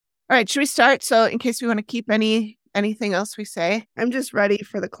All right, should we start? So in case we want to keep anything else we say. I'm just ready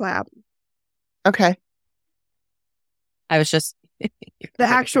for the clap. Okay. I was just... The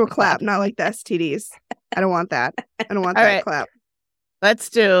actual clap, not like the STDs. I don't want that. I don't want All that right. clap. Let's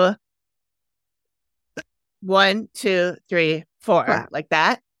do 1, 2, 3, 4. Clap. Like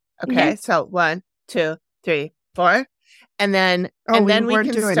that. Okay. So 1, 2, 3, 4. And then we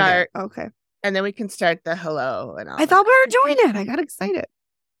can start. Okay. And then we can start the hello and all. I thought we were doing it. I got excited.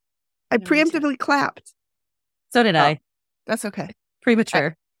 I preemptively clapped. So did I. That's okay.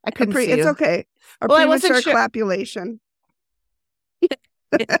 Premature. I couldn't see It's you. okay. A Well, I wasn't premature sure. clapulation.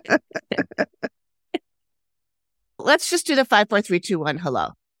 Let's just do the 5, 4, 3, 2, 1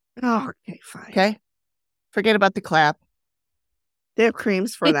 hello. Oh, okay, fine. Okay. Forget about the clap. They have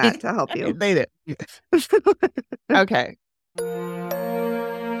creams for that to help you. They did. Okay.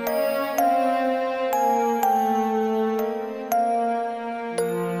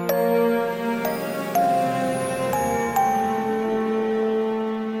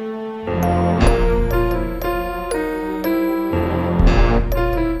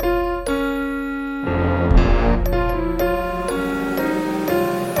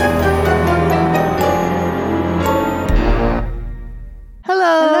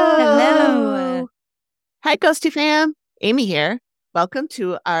 Hello. Hi, Ghosty fam. Amy here. Welcome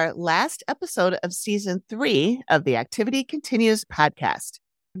to our last episode of season 3 of the Activity Continues podcast.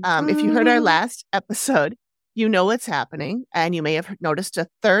 If you heard our last episode, you know what's happening, and you may have noticed a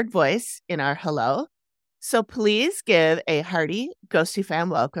third voice in our hello. So please give a hearty Ghosty fam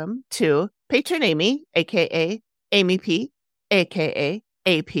welcome to patron Amy, aka Amy P, aka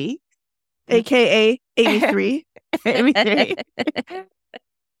AP, AKA 83. Amy 3.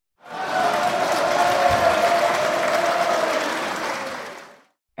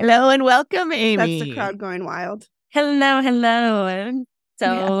 Hello and welcome, Amy. That's the crowd going wild. Hello. I'm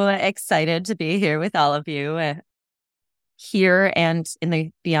so excited to be here with all of you. Here and in the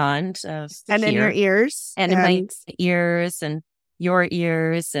beyond. And in your ears. And in my ears and your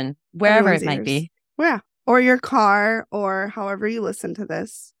ears and wherever it might be. Yeah. Or your car or however you listen to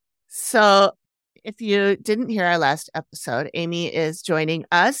this. So if you didn't hear our last episode, Amy is joining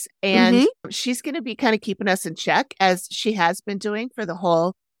us and she's going to be kind of keeping us in check as she has been doing for the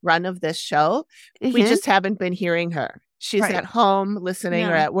whole run of this show. We just haven't been hearing her. She's at home listening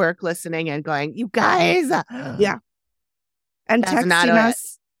or at work listening and going, you guys. Yeah. And That's texting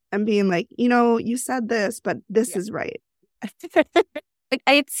us and being like, you said this, but this is right.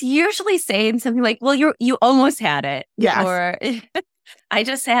 It's usually saying something like, well, you almost had it. Yes. Or I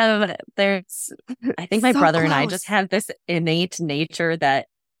just have, I think my brother and I just have this innate nature that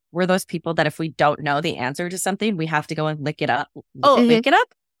we're those people that if we don't know the answer to something, we have to go and look it up. Look it up?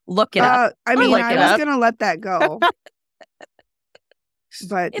 Look it up. I mean, I was going to let that go.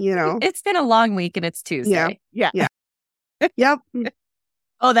 But, It's been a long week and it's Tuesday. Yeah. Yep.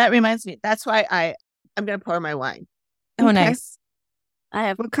 Oh, that reminds me. That's why I'm going to pour my wine. Oh, nice.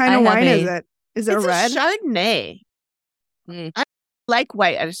 What kind of wine is it? Is it red? It's a Chardonnay. I like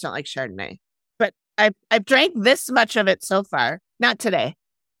white. I just don't like Chardonnay. But I've drank this much of it so far. Not today.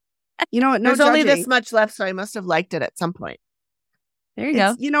 You know what? No There's judging. only this much left, so I must have liked it at some point. There you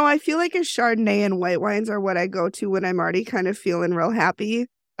go. I feel like a Chardonnay and white wines are what I go to when I'm already kind of feeling real happy.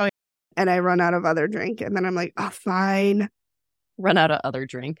 Oh, yeah. And I run out of other drink. And then I'm like, oh, fine. Run out of other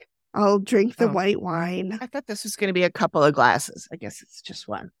drink. I'll drink the white wine. I thought this was going to be a couple of glasses. I guess it's just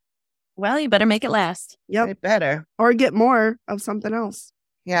one. Well, you better make it last. Yep. I better. Or get more of something else.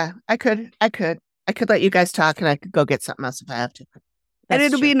 Yeah, I could let you guys talk and I could go get something else if I have to. And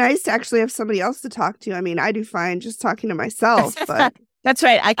it'll be nice to actually have somebody else to talk to. I mean, I do fine just talking to myself, but that's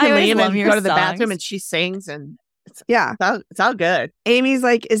right. I can leave and go to the songs. bathroom and she sings and it's all good. Amy's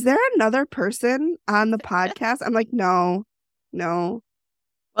like, is there another person on the podcast? I'm like, no.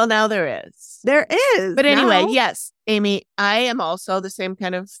 Well, now there is. There is. But anyway, yes, Amy, I am also the same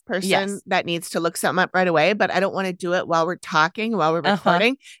kind of person Yes. that needs to look something up right away, but I don't want to do it while we're talking, while we're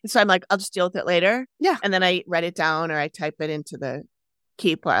recording. And so I'm like, I'll just deal with it later. Yeah. And then I write it down or I type it into the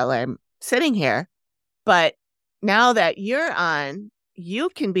Keep while I'm sitting here. But now that you're on, you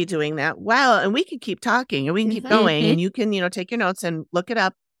can be doing that. Wow. And we can keep talking and we can keep going and you can, take your notes and look it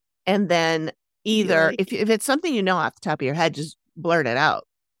up. And then either if it's something off the top of your head, just blurt it out.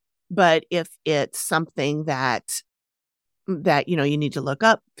 But if it's something that you need to look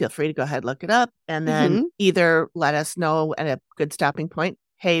up, feel free to go ahead, look it up. And then either let us know at a good stopping point.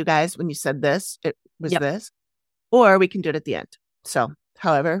 Hey, you guys, when you said this, it was this, or we can do it at the end. So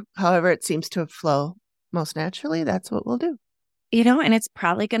however it seems to flow most naturally, that's what we'll do. And it's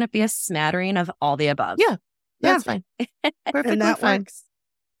probably going to be a smattering of all the above. Yeah, that's fine. Perfectly And that fine. works.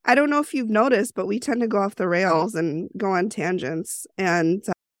 I don't know if you've noticed, but we tend to go off the rails and go on tangents. And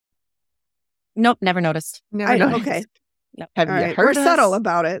nope, never noticed. Never noticed. Okay. Nope. Have All you right. heard We're us? subtle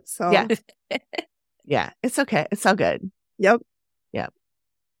about it. So Yeah. Yeah, it's okay. It's all good. Yep.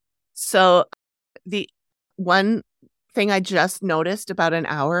 So the one thing I just noticed about an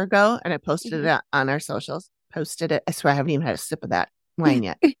hour ago, and I posted it on our socials, posted it. I swear I haven't even had a sip of that wine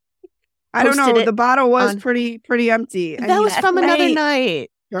yet. I don't Posted know. it The bottle was on- pretty empty. That was from another Right.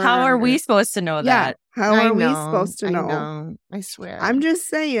 night. How are we supposed to know Yeah. that? How I are we know, supposed to know? I know. I swear. I'm just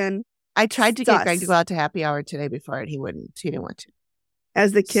saying, I tried to get Greg to sus. go out to happy hour today before it. He wouldn't. He didn't want to.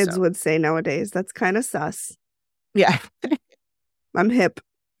 as the kids So- would say nowadays, that's kind of sus. Yeah. I'm hip.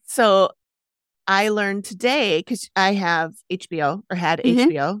 So I learned today because I have HBO or had Mhm.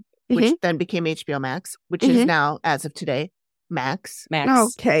 HBO, which then became HBO Max, which is Mhm. now, as of today, Max.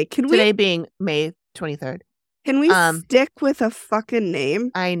 Max. Okay. Can Today being May 23rd. we um, stick with a fucking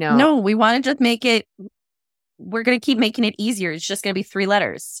name? I know. No, we want to just make it. We're going to keep making it easier. It's just going to be 3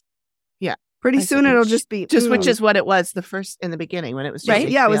 letters. Pretty I soon see. it'll just be Which is what it was the first in the beginning when it was just Right?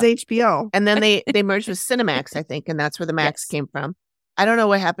 yeah, it was HBO. HBO. And then they merged with Cinemax, I think, and that's where the Max Yes. came from. I don't know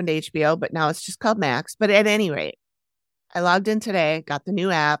what happened to HBO, but now it's just called Max. But at any rate, I logged in today, got the new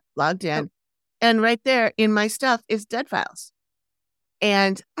app, logged in, and right there in my stuff is Dead Files.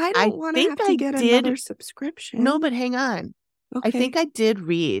 And I I don't want to think have to I get did- another subscription. no, but hang on. okay. I think I did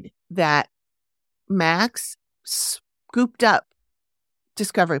read that Max scooped up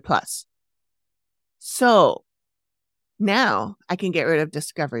Discovery Plus. So now I can get rid of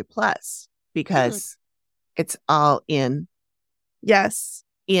Discovery Plus because it's all in yes.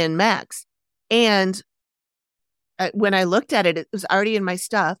 Max. And when I looked at it, it was already in my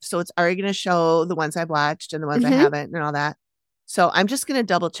stuff. So it's already going to show the ones I've watched and the ones I Mhm. haven't and all that. So I'm just going to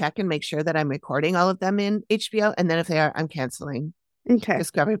double check and make sure that I'm recording all of them in HBO. And then if they are, I'm canceling Okay.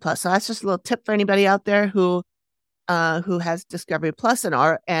 Discovery Plus. So that's just a little tip for anybody out there who has Discovery Plus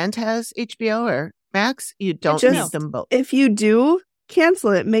and has HBO or Max. You don't Just- need them both. If you do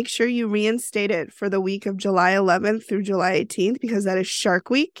cancel it, make sure you reinstate it for the week of July 11th through July 18th because that is Shark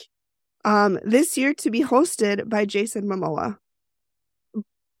Week. This year to be hosted by Jason Momoa.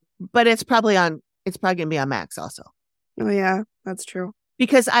 But it's probably going to be on Max also. Oh yeah, that's true.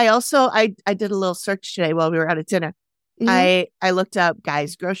 Because I did a little search today while we were out at dinner. Mhm. I looked up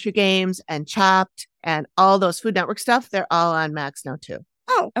Guys Grocery Games and Chopped and all those Food Network stuff. They're all on Max now too.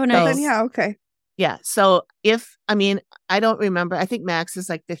 Oh, Oh, well, nice. then yeah, okay. Yeah. So I don't remember. I think Max is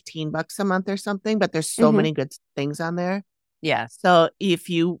like $15 a month or something, but there's so Mhm. many good things on there. Yeah. So if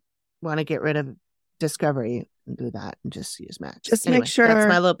you want to get rid of Discovery, you can do that and just use Max. Just Anyway, make sure that's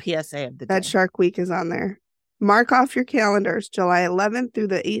my little PSA of the day. That Shark Week is on there. Mark off your calendars, July 11th through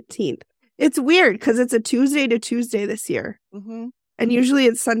the 18th. It's weird because it's a Tuesday to Tuesday this year. Mm-hmm. And usually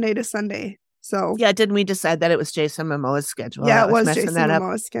it's Sunday to Sunday. So Yeah, didn't we decide that it was Jason Momoa's schedule? yeah, that it was messing Jason that up?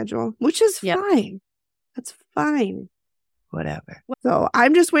 Momoa's schedule, which is Yep. fine. That's fine. Whatever. So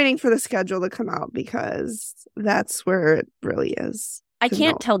I'm just waiting for the schedule to come out because that's where it really is. I to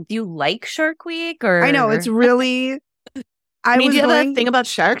can't know. tell. Do you like Shark Week or? I know it's really. I mean, was do you have going, a thing about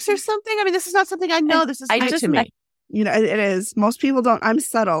sharks or something? I mean, this is not something I know. This is I new just to me. you know, it is. Most people don't. I'm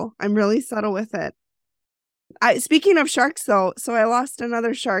subtle. I'm really subtle with it. Speaking of sharks, though, so I lost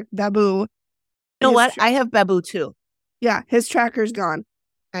another shark, Babu. You know His what? tra- I have Babu too. Yeah, his tracker's gone.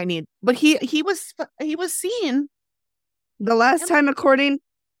 But he was seen. The last time, according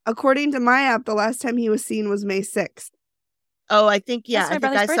to my app, the last time he was seen was May 6th. Oh, I think That's my I think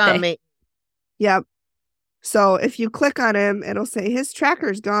I brother's saw him. birthday. Yep. So if you click on him, it'll say his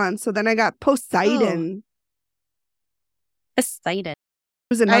tracker's gone. So then I got Poseidon, Excited.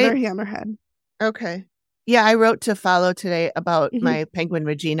 who's another hammerhead. Okay. Yeah, I wrote to Follow today about Mhm. my penguin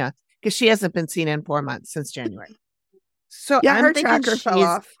Regina because she hasn't been seen in 4 months since January. So Yeah, I'm her thinking tracker she's fell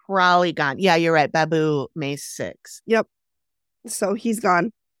off. probably gone. Yeah, you're right. Babu May 6th. So he's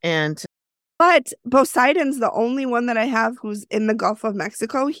gone. And But Poseidon's the only one that I have who's in the Gulf of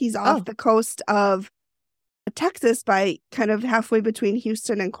Mexico. He's off Oh. the coast of Texas by kind of halfway between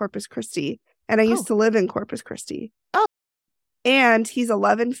Houston and Corpus Christi. And I used Oh. to live in Corpus Christi. Oh. And he's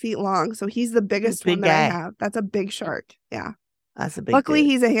 11 feet long. So he's the biggest big one that I guy. have. That's a big shark. Yeah. that's a big Luckily,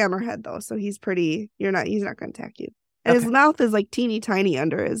 dude. he's a hammerhead though. So he's he's not going to attack you. And his Okay. mouth is like teeny tiny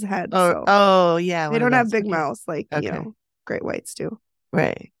under his head. Oh, so oh yeah. they one of don't have those. big Okay. mouths like, Okay. great whites do.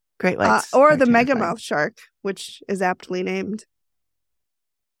 Right. Great whites. Or are the mega terrifying. mouth shark, which is aptly named.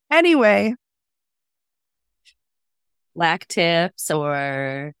 Anyway, Black tips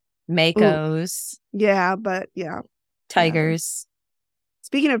or Makos, yeah, but yeah. tigers.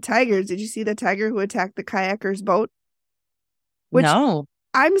 Speaking of tigers, did you see the tiger who attacked the kayaker's boat? Which- No.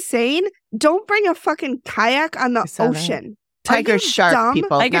 I'm saying don't bring a fucking kayak on the ocean. Tiger shark, dumb?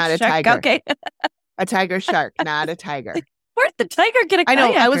 people, Tiger not a shark, tiger. Okay. A tiger shark, not a tiger. Where'd the tiger get a kayaker? I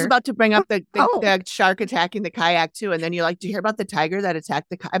know. I was about to bring up the shark attacking the kayak too, and then you're like, "Do you hear about the tiger that attacked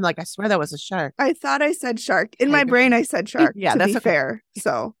the?" I'm like, "I swear that was a shark." I thought I said shark. In my brain, I said shark. Yeah, to that's be okay. fair.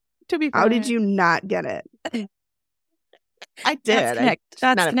 So, To be fair, how did you not get it? I did.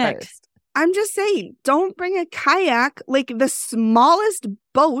 That's connect. I'm just saying, don't bring a kayak, like the smallest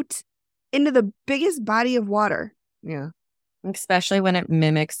boat, into the biggest body of water. Yeah. Especially when it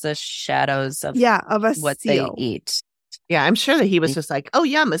mimics the shadows of a what seal. they eat. Yeah, I'm sure that he was just like, "Oh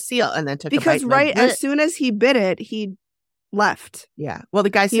yeah, I'm a seal," and then took because a bite. As soon as he bit it, he left. Yeah. Well, the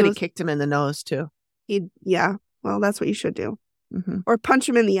guy said he kicked him in the nose too. Well, that's what you should do, mm-hmm. or punch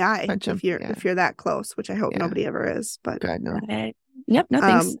him in the eye if you're that close, which I hope nobody ever is. But God, no. Yep. No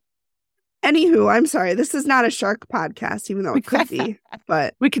thanks. Anywho, I'm sorry. This is not a shark podcast, even though it could be.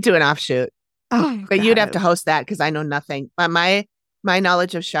 But we could do an offshoot. Oh, but you'd have to host that because I know nothing. My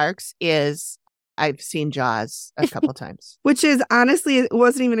knowledge of sharks is I've seen Jaws a couple times. Which is honestly, it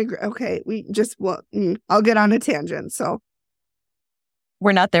wasn't even okay. We just I'll get on a tangent. So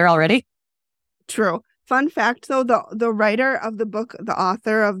we're not there already. True. Fun fact, though, the writer of the book, the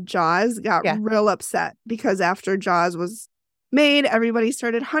author of Jaws, got real upset because after Jaws was made, everybody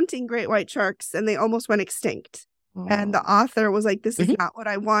started hunting great white sharks and they almost went extinct. Oh. And the author was like, "This is not what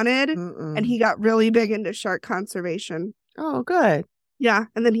I wanted." And he got really big into shark conservation. Oh, good. Yeah.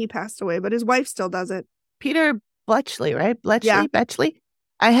 And then he passed away, but his wife still does it. Peter Bletchley, right? Bletchley? Yeah. Bletchley?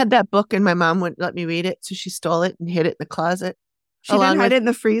 I had that book and my mom wouldn't let me read it. So she stole it and hid it in the closet. She didn't hide it in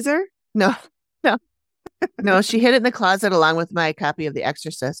the freezer? No. No, she hid it in the closet along with my copy of The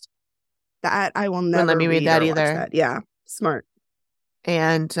Exorcist. That I will never Wouldn't let me read that either. That. Yeah. Smart.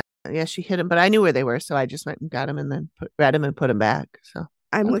 And she hid them, but I knew where they were. So I just went and got them and then read them and put them back. So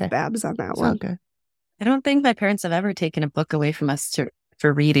I'm with Babs on that one. Okay. I don't think my parents have ever taken a book away from us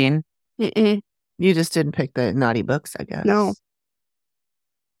for reading. Mm-mm. You just didn't pick the naughty books, I guess. No.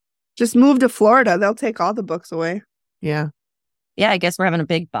 Just move to Florida. They'll take all the books away. Yeah. Yeah, I guess we're having a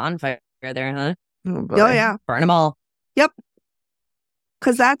big bonfire there, huh? Oh, yeah. Burn them all. Yep.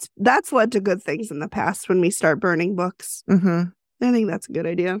 Because that's led to good things in the past when we start burning books. Mm-hmm. I think that's a good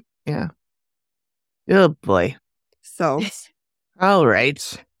idea. Yeah. Oh, boy. So. All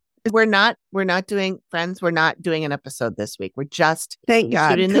right. We're not doing Friends. We're not doing an episode this week. We're just thank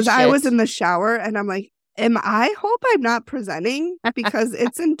God, because I was in the shower and I'm like, I hope I'm not presenting because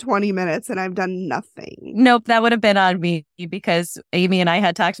it's in 20 minutes and I've done nothing. Nope, that would have been on me because Amy and I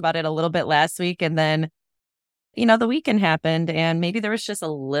had talked about it a little bit last week, and then the weekend happened and maybe there was just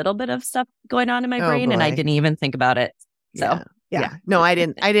a little bit of stuff going on in my brain and I didn't even think about it. So yeah. No, I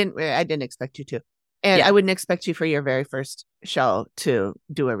didn't expect you to. And I wouldn't expect you for your very first show to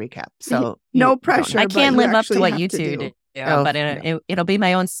do a recap. So no pressure. I can't live up to what you two do. But it'll be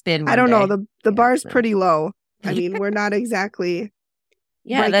my own spin. I don't know. The bar's pretty low. I mean, we're not exactly.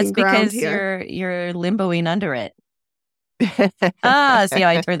 Yeah, that's because you're limboing under it. See how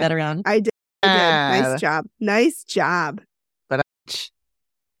I turned that around? I did. Nice job. But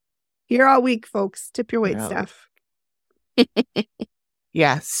here all week, folks. Tip your wait staff.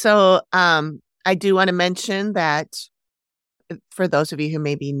 Yeah. So I do want to mention that for those of you who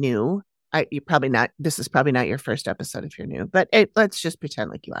may be new, you're probably not. This is probably not your first episode if you're new, but let's just pretend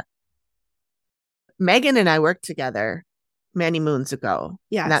like you are. Megan and I worked together many moons ago.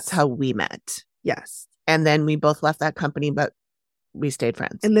 Yes, and that's how we met. Yes, and then we both left that company, but we stayed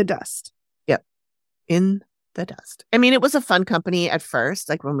friends in the dust. Yep, in the dust. I mean, it was a fun company at first,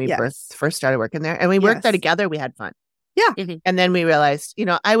 like when we first started working there, and we worked there together. We had fun. Yeah, and then we realized,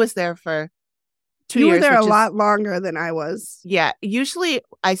 I was there for 2 years. You were there a lot longer than I was. Yeah. Usually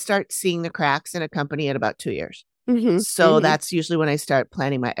I start seeing the cracks in a company at about 2 years. Mm-hmm. So that's usually when I start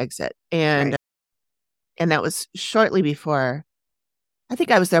planning my exit. And that was shortly before, I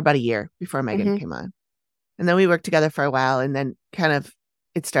think I was there about a year before Megan came on. And then we worked together for a while and then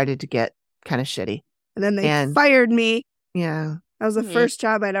it started to get kind of shitty. And then they fired me. Yeah. That was the first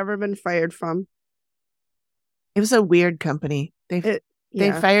job I'd ever been fired from. It was a weird company.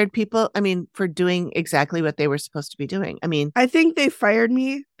 They fired people, for doing exactly what they were supposed to be doing. I think they fired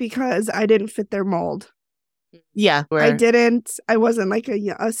me because I didn't fit their mold. Yeah. I wasn't like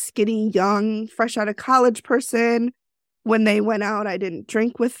a skinny, young, fresh out of college person. When they went out, I didn't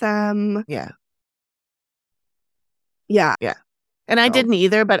drink with them. Yeah. Yeah. Yeah. And I didn't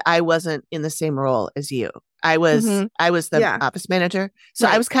either, but I wasn't in the same role as you. I was the office manager. So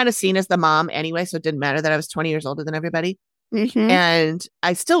I was kind of seen as the mom anyway. So it didn't matter that I was 20 years older than everybody. Mm-hmm. And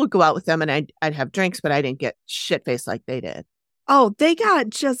I still would go out with them and I'd have drinks, but I didn't get shit-faced like they did. Oh, they got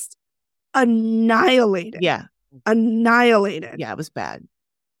just annihilated. Yeah. Annihilated. Yeah, it was bad.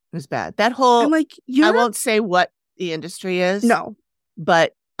 It was bad. That whole, I'm like, I won't say what the industry is. No.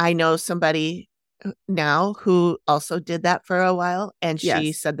 But I know somebody now who also did that for a while, and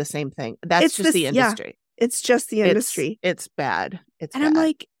she said the same thing. That's just the industry. Yeah, it's just the industry. It's bad. It's and bad. I'm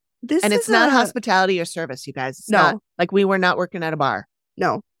like, this and is it's not hospitality or service, you guys. It's no. not like we were not working at a bar.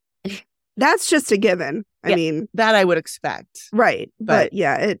 No. That's just a given. I mean, that I would expect. Right. But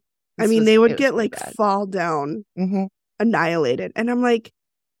yeah, they would get like bad. Fall down, annihilated. And I'm like,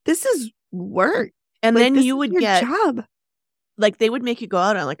 this is work. And like, then you would get job. Like they would make you go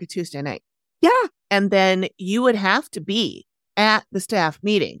out on like a Tuesday night. Yeah. And then you would have to be at the staff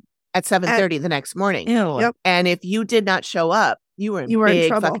meeting at 7:30 the next morning. Ew. Yep. And if you did not show up, you were in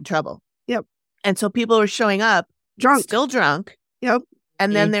big fucking trouble. Yep. And so people were showing up still drunk. Yep.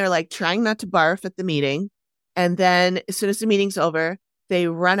 And then they're like trying not to barf at the meeting. And then as soon as the meeting's over, they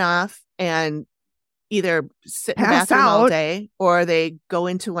run off and either sit in the bathroom all day, or they go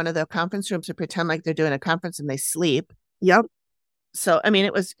into one of the conference rooms and pretend like they're doing a conference and they sleep. Yep. So, I mean,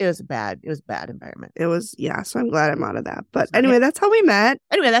 it was a bad environment. It was, so I'm glad I'm out of that. But anyway, that's how we met.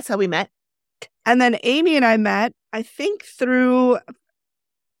 And then Amy and I met, I think, through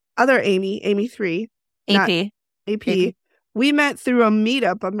other Amy 3. AP. We met through a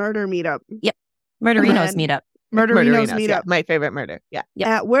murder meetup. Yep. Murderinos meetup. Murderinos meetup. Yeah, my favorite murder. Yeah.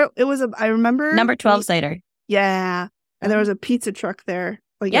 At where it was I remember. Number 12 cider. Yeah. And there was a pizza truck there,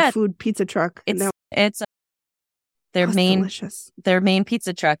 like a food pizza truck. It's their main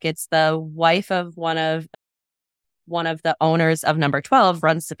pizza truck. It's the wife of one of the owners of Number 12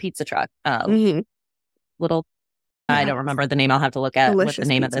 runs the pizza truck. Little, I don't remember the name. I'll have to look at what the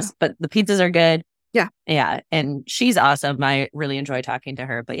name of this, but the pizzas are good. Yeah. Yeah. And she's awesome. I really enjoy talking to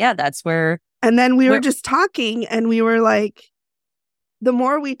her, but yeah, that's where. And then we were just talking and we were like, the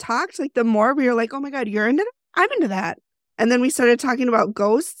more we talked, like the more we were like, oh my God, you're into that? I'm into that. And then we started talking about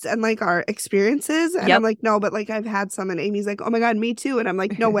ghosts and like our experiences. And I'm like, no, but like I've had some. And Amy's like, oh my God, me too. And I'm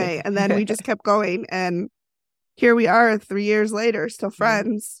like, no way. And then we just kept going. And here we are 3 years later, still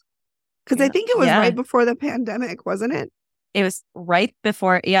friends. Because I think it was right before the pandemic, wasn't it? It was right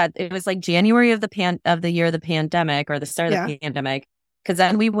before. Yeah, it was like January of the year of the pandemic, or the start of the pandemic. Because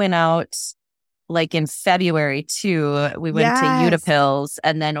then we went out like in February too. We went to Utapils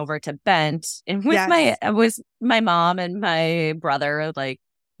and then over to Bent, and with my mom and my brother, like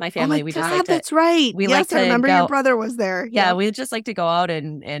my family. We just like to. That's right. We like to. I remember your brother was there. Yeah, we just like to go out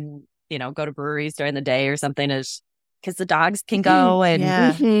and go to breweries during the day or something, because the dogs can go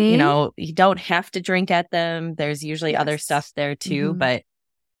and you don't have to drink at them. There's usually other stuff there too, but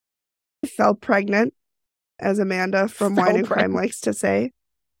I felt pregnant, as Amanda from Wine and Crime likes to say.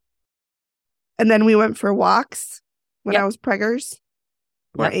 And then we went for walks when I was preggers.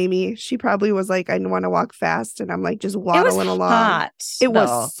 Or Amy, she probably was like, I want to walk fast. And I'm like, just waddling along. Hot, it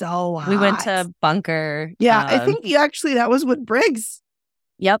was so hot. We went to Bunker. Yeah, I think that was with Briggs.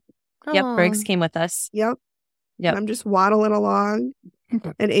 Yep. Yep. Briggs came with us. Yep. And I'm just waddling along.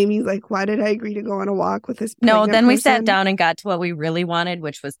 And Amy's like, why did I agree to go on a walk with this? No, then we sat down and got to what we really wanted,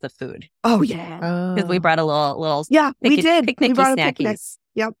 which was the food. Oh, yeah. Because we brought a little we did. Picnicky snackies. Picnic.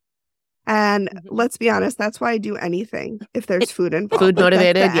 Yep. And let's be honest, that's why I do anything if there's food involved. Food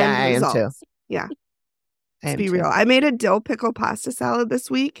motivated? Yeah, I am too. Yeah. Let's be real. I made a dill pickle pasta salad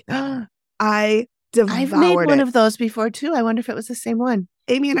this week. I devoured I've made one of those before too. I wonder if it was the same one.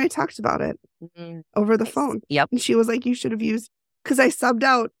 Amy and I talked about it over the phone. Yep. And she was like, you should have used, because I subbed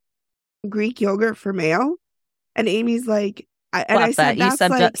out Greek yogurt for mayo. And Amy's like, I said, you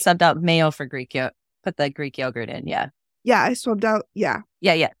subbed out mayo for Greek yogurt. Put the Greek yogurt in. Yeah. Yeah. I subbed out. Yeah.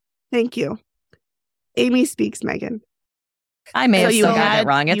 Yeah. Thank you. Amy speaks, Megan. I may have still got it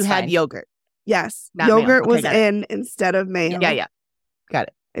wrong. You had yogurt. Yes. Yogurt was in instead of mayo. Yeah.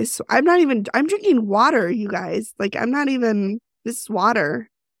 Got it. So I'm drinking water, you guys. Like, this is water.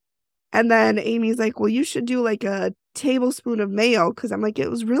 And then Amy's like, well, you should do like a tablespoon of mayo. Because I'm like, it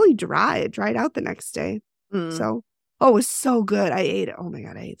was really dry. It dried out the next day. So, it was so good. I ate it. Oh my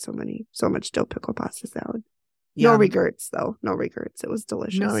God, I ate so much dill pickle pasta salad. No regrets, though. No regrets. It was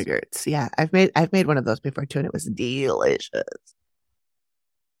delicious. No regrets. Yeah, I've made one of those before too, and it was delicious.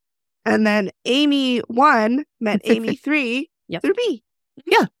 And then Amy 1 met Amy 3 through B.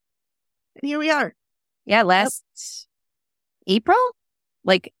 Yeah. And here we are. Yeah, last April?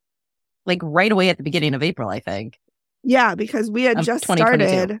 Like right away at the beginning of April, I think. Yeah, because we had just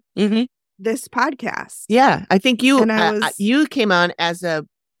started this podcast. Yeah, I think you you came on as a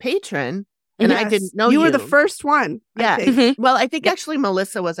patron. And I didn't know you. You were the first one. Yeah. Well, I think actually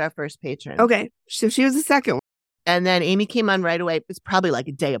Melissa was our first patron. Okay. So she was the second one. And then Amy came on right away. It's probably like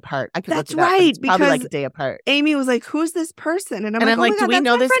a day apart. I could That's look it up, right, it's probably like because a day apart. Amy was like, "Who's this person?" And I'm And like, I'm "Oh like, my do God, we that's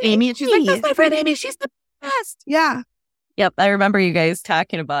know my this friend Amy? And she's like, that's my friend Amy. She's the best. Yeah. Yep. I remember you guys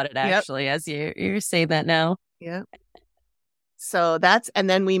talking about it actually as you're saying that now. Yeah. So and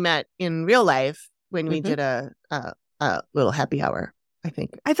then we met in real life when we did a little happy hour, I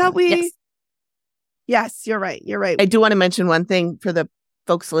think. I thought Yes, you're right. You're right. I do want to mention one thing for the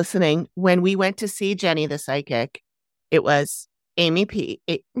folks listening. When we went to see Jenny the psychic, it was Amy P,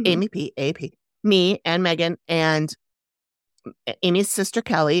 AP, me and Megan and Amy's sister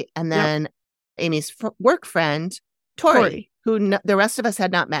Kelly, and then Amy's work friend Tori, who the rest of us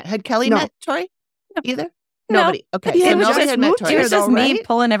had not met. Had Kelly met Tori either? No. Nobody. Okay, Yeah, so nobody had met Tori. It was just me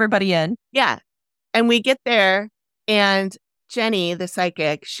pulling everybody in. Yeah, and we get there, and Jenny, the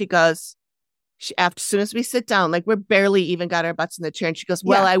psychic, she goes. As soon as we sit down, like we're barely even got our butts in the chair, and she goes,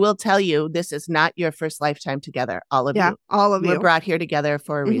 "Well, I will tell you, this is not your first lifetime together. All of you, all of you, were brought here together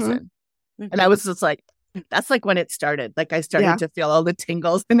for a reason." And I was just like, "That's like when it started. Like I started to feel all the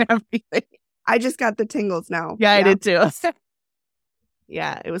tingles and everything." I just got the tingles now. Yeah, I did too.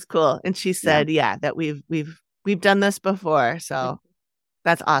 Yeah, it was cool. And she said, that we've done this before, so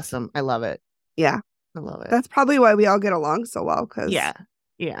that's awesome. I love it. Yeah, I love it. That's probably why we all get along so well. Because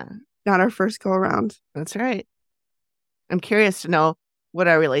yeah. Not our first go around. That's right. I'm curious to know what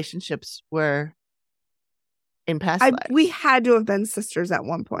our relationships were in past lives. We had to have been sisters at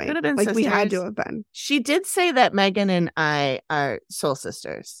one point. Could have been like sisters. We had to have been. She did say that Megan and I are soul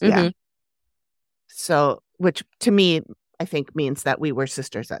sisters. Yeah. So, which to me, I think means that we were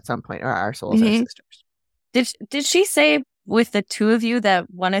sisters at some point, or our souls are sisters. Did she say with the two of you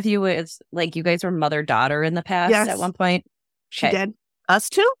that one of you is like you guys were mother-daughter in the past at one point? She did. Us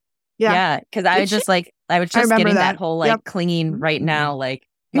too? Yeah, because I was just getting that whole like clinging right now, like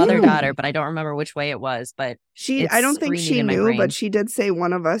mother-daughter, but I don't remember which way it was. But I don't think she knew, but she did say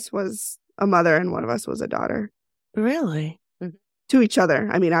one of us was a mother and one of us was a daughter. Really? To each other.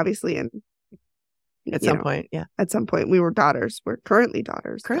 I mean, obviously, at some point, At some point, we were daughters. We're currently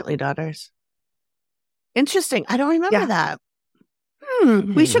daughters. Interesting. I don't remember that.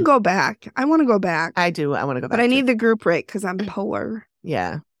 We should go back. I want to go back. I do. I want to go back. But I need the group rate because I'm poor.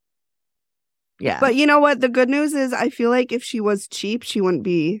 Yeah. But you know what? The good news is I feel like if she was cheap, she wouldn't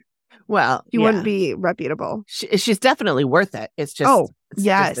be. Well, she wouldn't be reputable. She's definitely worth it. It's just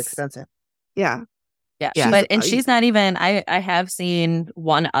just expensive. Yeah. But she's not even. I have seen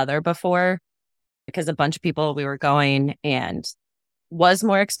one other before because a bunch of people we were going and was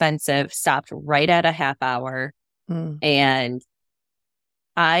more expensive. Stopped right at a half hour, and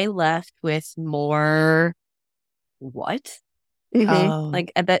I left with more. What?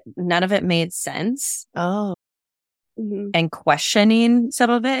 Like I bet none of it made sense. And questioning some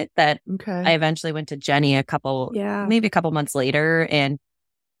of it that I eventually went to Jenny maybe a couple months later and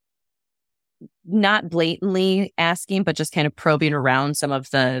not blatantly asking, but just kind of probing around some of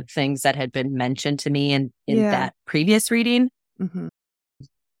the things that had been mentioned to me in that previous reading.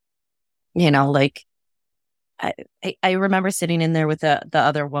 You know, like I remember sitting in there with the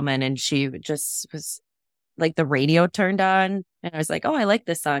other woman and she just was like the radio turned on and I was like, "Oh, I like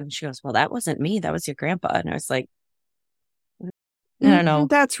this song." She goes, "Well, that wasn't me. That was your grandpa." And I was like, I don't know.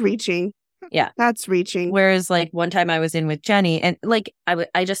 That's reaching. Yeah. That's reaching. Whereas like one time I was in with Jenny and like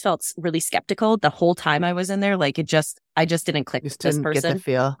I just felt really skeptical the whole time I was in there. Like I just didn't click with this person. Get the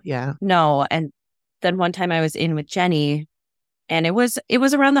feel. Yeah. No. And then one time I was in with Jenny and it was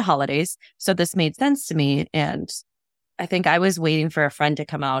around the holidays. So this made sense to me. And I think I was waiting for a friend to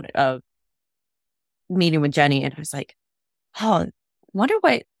come out of meeting with Jenny and I was like, "Oh, wonder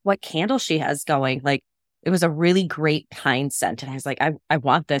what candle she has going." Like it was a really great pine scent. And I was like, I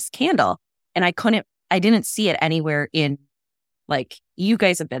want this candle. And I didn't see it anywhere in like, you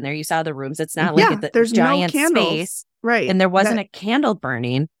guys have been there. You saw the rooms. It's not like there's giant space. Right. And there wasn't a candle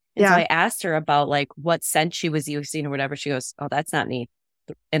burning. And so I asked her about like what scent she was using or whatever. She goes, "Oh, that's not me."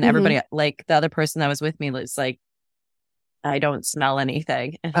 And everybody, like the other person that was with me was like, "I don't smell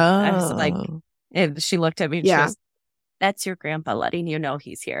anything." And I was like, and she looked at me and she goes, "That's your grandpa letting you know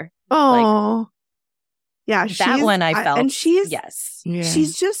he's here." Oh, like, that one I felt. And she's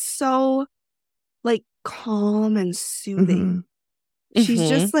she's just so like calm and soothing. She's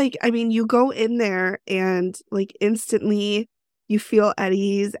just like, I mean, you go in there and like instantly you feel at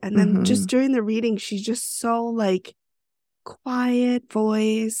ease. And then just during the reading, she's just so like quiet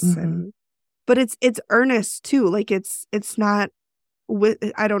voice. But it's earnest too. Like it's not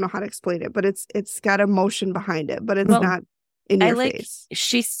I don't know how to explain it, but it's got emotion behind it, but it's not in your face.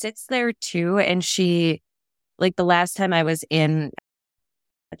 She sits there too. And she, like the last time I was in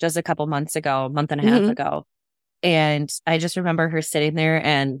just a couple months ago, month and a half ago, And I just remember her sitting there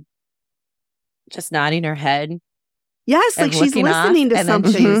and just nodding her head. Yes, like she's listening to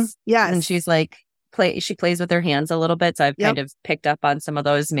something. Yes. And she's like, she plays with her hands a little bit. So I've kind of picked up on some of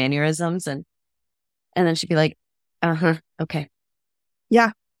those mannerisms. And then she'd be like, okay.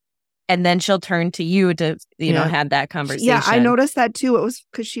 Yeah. And then she'll turn to you to, you know, have that conversation. Yeah, I noticed that too. It was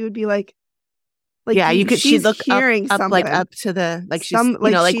because she would be like you could. She'd look hearing up something. like up to the she's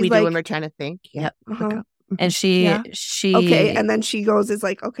like we do when we're trying to think. Yep. And she okay, and then she goes is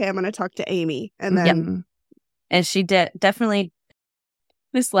like, okay, I'm going to talk to Amy, and then and she definitely.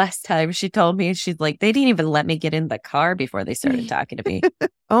 This last time she told me, she's like, they didn't even let me get in the car before they started talking to me.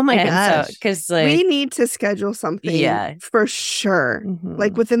 Oh my gosh. Because we need to schedule something for sure.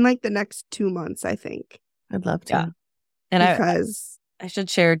 Like within like the next 2 months, I think. I'd love to. Yeah. And because I should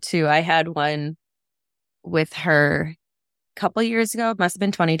share too, I had one with her a couple years ago. It must have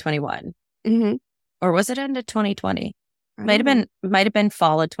been 2021. Or was it end of 2020? Might have been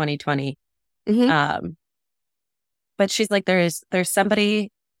fall of 2020. But she's like, there's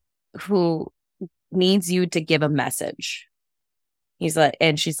somebody who needs you to give a message. He's like,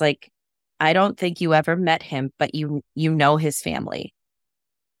 and she's like, I don't think you ever met him, but you know his family.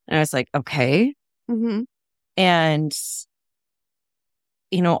 And I was like, okay. And,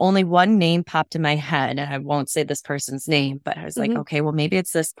 you know, only one name popped in my head, and I won't say this person's name, but I was like, okay, well, maybe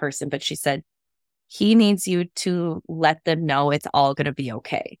it's this person. But she said, he needs you to let them know it's all going to be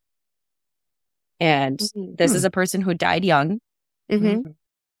okay. And this is a person who died young in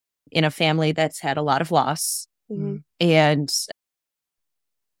a family that's had a lot of loss. And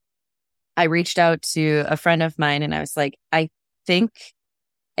I reached out to a friend of mine and I was like, I think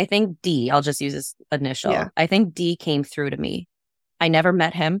D, I'll just use his initial. Yeah. I think D came through to me. I never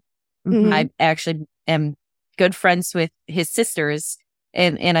met him. I actually am good friends with his sisters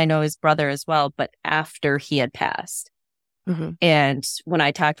and I know his brother as well, but after he had passed. And when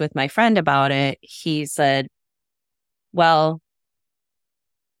I talked with my friend about it, he said, well,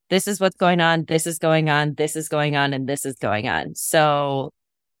 this is what's going on. This is going on. This is going on. And this is going on. So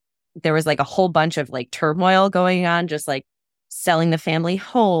there was like a whole bunch of like turmoil going on, just like selling the family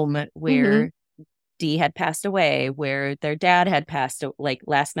home where D had passed away, where their dad had passed, like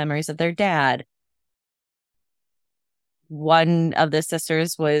last memories of their dad. One of the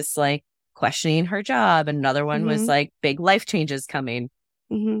sisters was like questioning her job. And another one was like big life changes coming.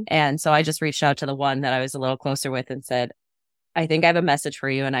 And so I just reached out to the one that I was a little closer with and said, I think I have a message for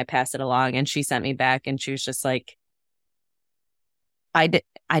you. And I passed it along and she sent me back and she was just like, I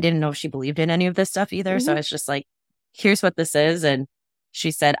didn't know if she believed in any of this stuff either. So I was just like, here's what this is. And she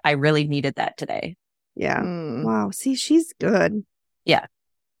said, I really needed that today. Yeah. Wow. See, she's good. Yeah.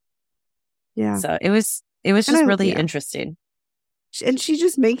 Yeah. So it was just really interesting. And she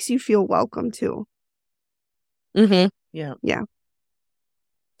just makes you feel welcome too. Yeah. Yeah.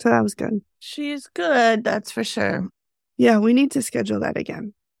 So that was good. She's good. That's for sure. Yeah. We need to schedule that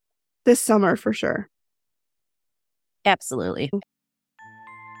again this summer for sure. Absolutely.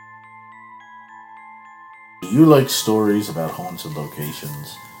 Do you like stories about haunted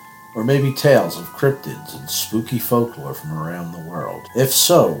locations? Or maybe tales of cryptids and spooky folklore from around the world? If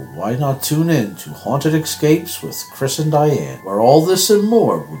so, why not tune in to Haunted Escapes with Chris and Diane, where all this and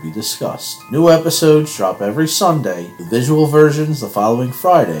more will be discussed. New episodes drop every Sunday, with visual versions the following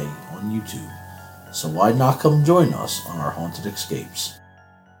Friday on YouTube. So why not come join us on our Haunted Escapes?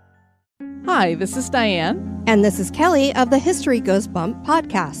 Hi, this is Diane. And this is Kelly of the History Goes Bump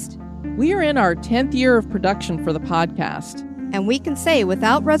podcast. We are in our 10th year of production for the podcast. And we can say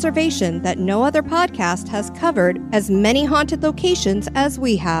without reservation that no other podcast has covered as many haunted locations as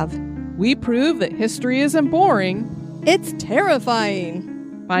we have. We prove that history isn't boring. It's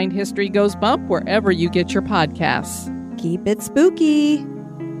terrifying. Find History Goes Bump wherever you get your podcasts. Keep it spooky.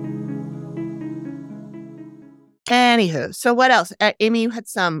 Anywho, so what else? Amy, you had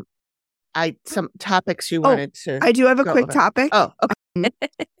some topics you wanted to. I do have a quick topic. Oh, okay.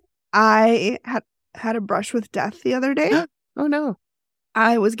 I had a brush with death the other day. Oh no.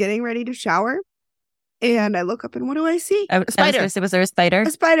 I was getting ready to shower and I look up and what do I see? A spider. Was there a spider? A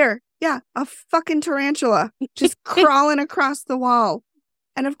spider. Yeah. A fucking tarantula just crawling across the wall.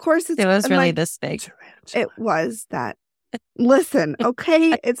 And of course it was really this big. It was that. Listen,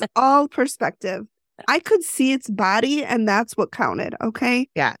 okay. It's all perspective. I could see its body and that's what counted. Okay.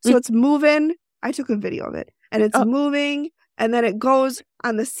 Yeah. So it's moving. I took a video of it and it's moving and then it goes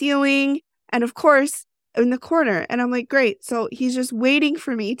on the ceiling. And of course, in the corner. And I'm like, great. So he's just waiting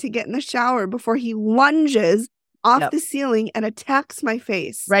for me to get in the shower before he lunges off the ceiling and attacks my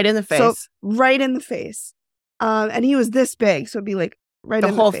face. Right in the face. So, right in the face. And he was this big. So it'd be like right the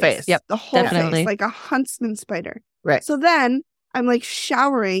in whole the face. face. Yep, The whole definitely. face, like a huntsman spider. Right. So then I'm like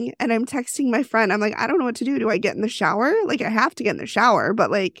showering and I'm texting my friend. I'm like, I don't know what to do. Do I get in the shower? Like, I have to get in the shower,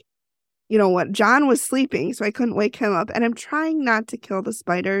 but like, you know what? John was sleeping, so I couldn't wake him up. And I'm trying not to kill the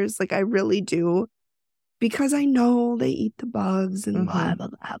spiders. Like, I really do, because I know they eat the bugs and blah, blah,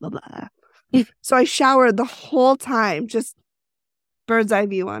 blah, blah, blah. So I showered the whole time, just bird's eye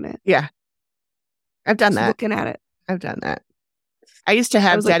view on it. Yeah. I've done Just that. looking at it. I've done that. I used to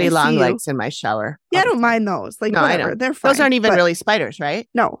have was like, daddy I see long you. legs in my shower. Yeah, I all the don't time. mind those. Like, No, I whatever. know. They're fine. Those aren't even but really spiders, right?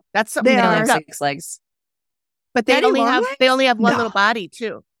 No. That's something They to They are. look have up. 6 legs. But they Daddy only long have legs? one No. little body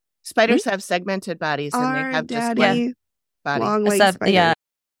too. Spiders have segmented bodies and they Our have just daddy one body. long legs Except, spider. yeah,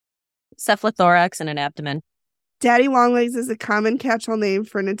 cephalothorax and an abdomen. Daddy longlegs is a common catch-all name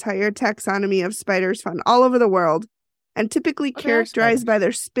for an entire taxonomy of spiders found all over the world, and typically They are characterized spiders. by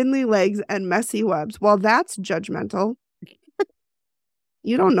their spindly legs and messy webs. Well, that's judgmental.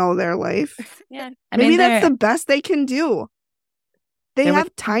 You don't know their life. Yeah, I Maybe mean, that's they're- the best they can do. They They're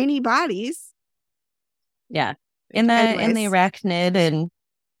have tiny bodies. yeah. In the Anyways. arachnid, and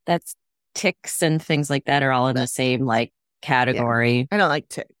that's ticks and things like that are all in the same like category. I don't like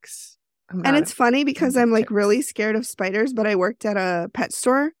ticks. And it's funny because I'm like ticks. really scared of spiders, but I worked at a pet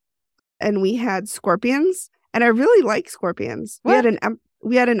store and we had scorpions, and I really like scorpions.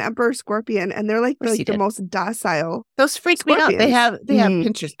 We had an emperor scorpion, and they're like course you the did. most docile. Those freak me out. They Scorpions. have Mhm.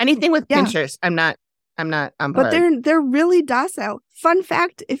 pinchers. Anything with Yeah. pinchers, I'm not on But board. they're really docile. Fun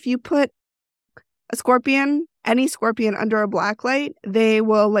fact, if you put a scorpion, any scorpion, under a black light, they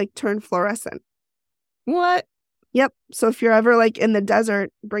will like turn fluorescent. What? Yep. So if you're ever like in the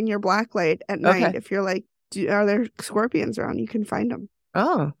desert, bring your black light at night. Okay. If you're like, are there scorpions around? You can find them.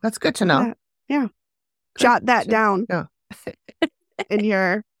 Oh, that's good to know. Yeah. Good Jot that to down know. in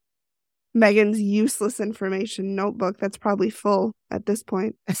your Megan's useless information notebook. That's probably full at this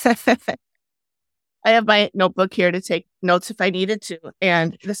point. I have my notebook here to take notes if I needed to.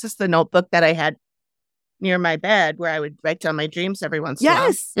 And this is the notebook that I had near my bed where I would write down my dreams every once in a while.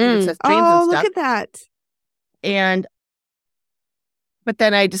 Yes. It says dreams Oh, and look stuff. at that. But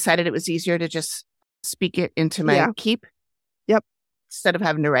then I decided it was easier to just speak it into my Yeah. keep. Yep. Instead of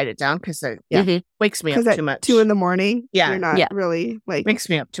having to write it down because it Mhm. wakes me up Because at too much. 2 a.m, Yeah. you're not Yeah. really like, Makes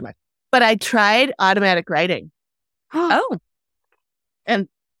me up too much. But I tried automatic writing. Oh,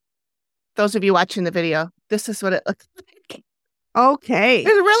 Those of you watching the video, this is what it looks like. okay.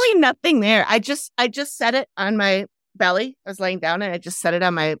 There's really nothing there. I just set it on my belly. I was laying down and I just set it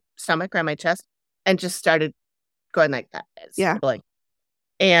on my stomach or on my chest and just started going like that. Yeah. Scribbling.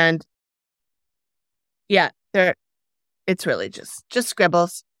 And yeah, it's really just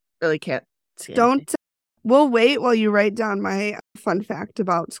scribbles. Really can't see anything. Don't. We'll wait while you write down my fun fact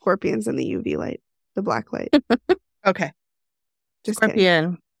about scorpions and the UV light, the black light. Okay. Just kidding.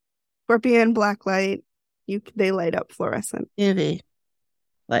 Scorpion, Scorpion, black light. They light up fluorescent. UV.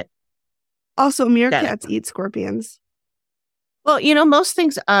 Also, meerkats eat scorpions. Well, most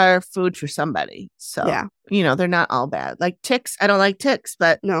things are food for somebody. So, Yeah. they're not all bad. Like ticks. I don't like ticks,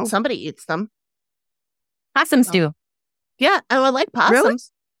 but No. somebody eats them. possums Oh. do. Yeah. I would like possums. Really?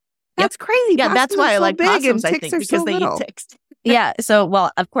 That's crazy. Yeah, that's Possums why are I so like big possums, and I ticks think, are because so they little. eat ticks. Yeah. So,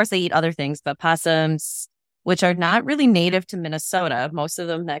 well, of course they eat other things, but possums, which are not really native to Minnesota, most of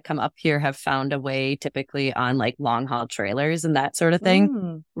them that come up here have found a way typically on like long haul trailers and that sort of thing.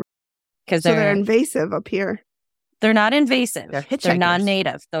 Mm. Because So they're invasive up here. they're not invasive. They're They're hitchhikers.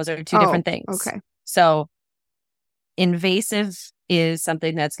 non-native. Those are two Oh, different things. Okay. So invasive is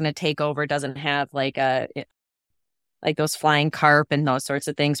something that's going to take over, doesn't have like those flying carp and those sorts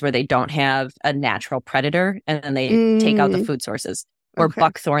of things where they don't have a natural predator and then they take out the food sources, or Okay.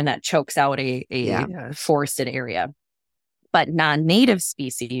 buckthorn that chokes out a Yeah. forested area. But non-native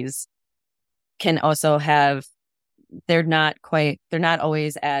species can also have, they're not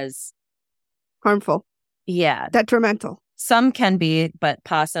always as, Harmful. Detrimental. some can be, but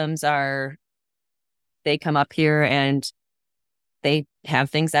possums they come up here and they have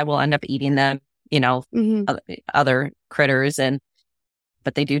things that will end up eating them, Mhm. other critters,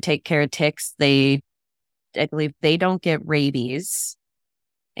 but they do take care of ticks. I believe they don't get rabies,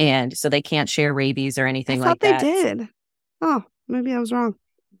 and so they can't share rabies or I anything thought like they that. did. Oh, maybe I was wrong.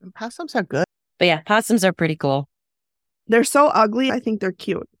 Possums are good. But yeah, possums are pretty cool. They're so ugly. I think they're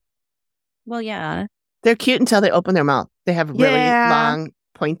cute. Well, yeah. They're cute until they open their mouth. They have really Yeah. long,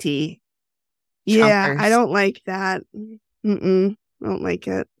 pointy. Yeah, chompers. I don't like that. I don't like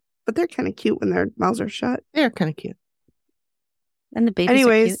it. But they're kind of cute when their mouths are shut. They're kind of cute. And the babies are cute.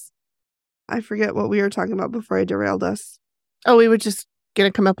 Anyways, I forget what we were talking about before I derailed us. Oh, we were just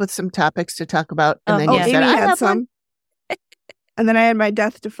gonna come up with some topics to talk about, and then Oh, you yeah. said Amy I had have some. one. And then I had my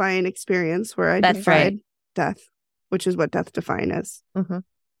death defying experience where I That's defied right. death, which is what death defying is. Mm-hmm.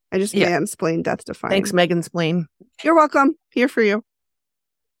 I just mansplained death defying. Thanks, Megan Splain. You're welcome. Here for you.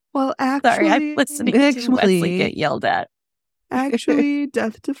 Well, actually, Sorry, I'm listening to Wesley get yelled at. Actually,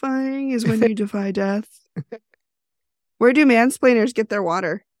 death defying is when you defy death. Where do mansplainers get their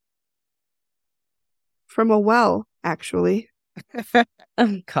water? From a well, actually.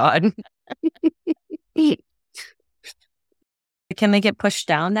 Oh, God. Can they get pushed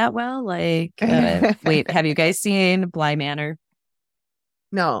down that well? Like, wait, have you guys seen Bly Manor?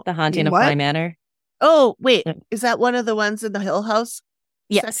 No. The Haunting of Bly Manor? Oh, wait. Is that one of the ones in the Hill House?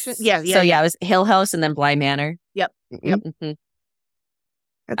 Yes. Section? Yeah. So, it was Hill House and then Bly Manor. Yep. Mm-hmm.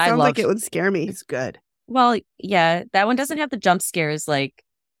 That sounds like it would scare me. It's good. Well, yeah, that one doesn't have the jump scares. Like,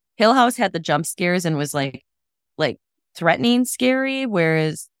 Hill House had the jump scares and was like threatening, scary,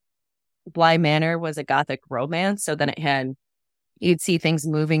 whereas Bly Manor was a gothic romance. So then you'd see things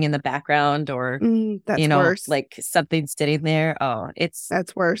moving in the background or, that's worse. like something sitting there. Oh,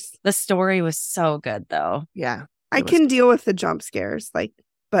 that's worse. The story was so good, though. Yeah. I can deal with the jump scares,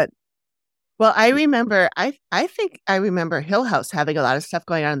 but. Well, I remember, I think I remember Hill House having a lot of stuff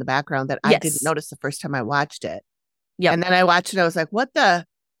going on in the background that I didn't notice the first time I watched it. Yeah. And then I watched it, I was like, what the?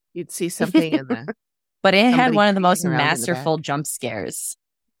 You'd see something in the. But it had one of the most masterful jump scares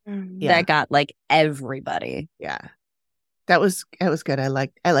that got like everybody. Yeah. That was good. I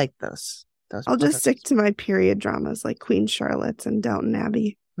liked those. I'll just stick to my period dramas like Queen Charlotte and Downton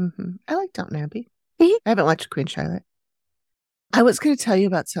Abbey. Mm-hmm. I like Downton Abbey. I haven't watched Queen Charlotte. I was going to tell you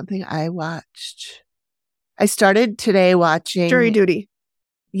about something I watched. I started today watching Jury Duty.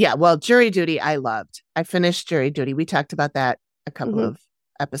 Yeah, well, Jury Duty I loved. I finished Jury Duty. We talked about that a couple of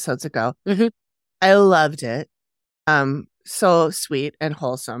episodes ago. Mm-hmm. I loved it. So sweet and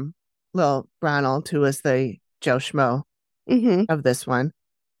wholesome. Little Ronald, who was the Joe Schmo of this one.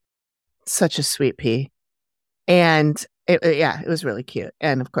 Such a sweet pea. And it was really cute.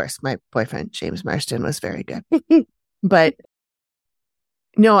 And of course, my boyfriend, James Marsden, was very good. But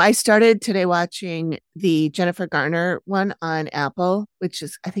no, I started today watching the Jennifer Garner one on Apple, which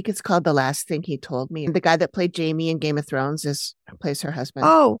is, I think it's called The Last Thing He Told Me. The guy that played Jaime in Game of Thrones plays her husband.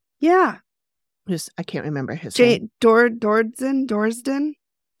 Oh, yeah. I can't remember his name. Dorsden?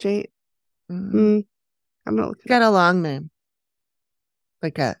 I'm gonna look. Got a long name.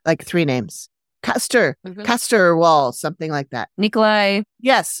 Like three names. Castor Wall, something like that. Nikolai.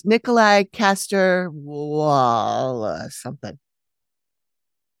 Yes, Nikolai Castor Wall, something.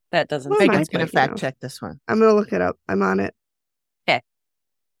 That doesn't. Megan's going to fact check this one. I'm going to look it up. I'm on it. Okay.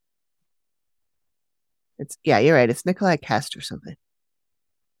 You're right. It's Nikolai Castor something.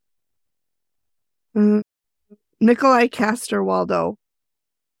 Nikolai Castor Waldo.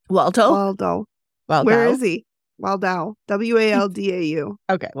 Waldo. Where is he? Waldau. Waldau.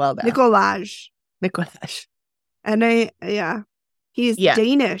 Okay, Waldau. Nikolaj. And he's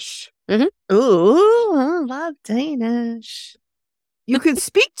Danish. Mm-hmm. Ooh, I love Danish. You could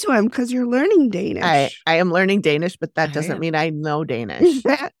speak to him because you're learning Danish. I am learning Danish, but that doesn't mean I know Danish.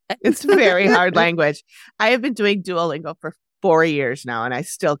 It's a very hard language. I have been doing Duolingo for 4 years now, and I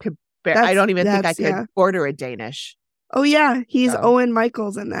still could. I don't even think I could order a Danish. Oh yeah, he's Owen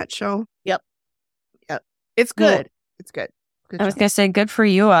Michaels in that show. Yep. It's good. It's good. I was gonna say, good for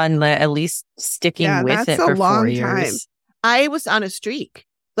you on at least sticking with it for 4 years. I was on a streak.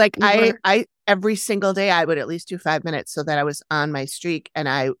 Like I every single day I would at least do 5 minutes so that I was on my streak,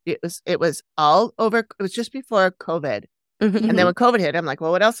 and it was all over. It was just before COVID, and then when COVID hit, I'm like,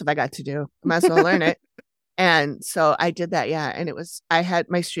 well, what else have I got to do? I might as well learn it. And so I did that, and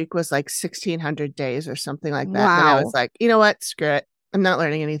my streak was like 1,600 days or something like that. Wow. And I was like, you know what? Screw it. I'm not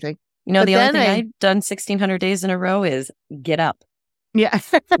learning anything. The only thing I've done 1,600 days in a row is get up. Yeah.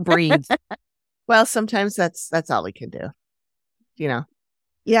 Breathe. Well, sometimes that's all we can do.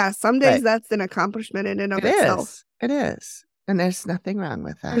 Yeah, some days that's an accomplishment in and of itself. It is. And there's nothing wrong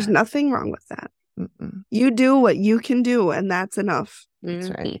with that. There's nothing wrong with that. You do what you can do, and that's enough. That's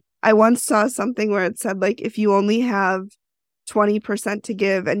right. I once saw something where it said, like, if you only have 20% to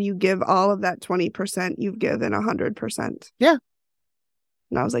give and you give all of that 20%, you've given 100%. Yeah.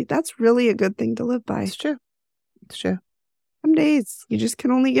 And I was like, that's really a good thing to live by. It's true. Some days you just can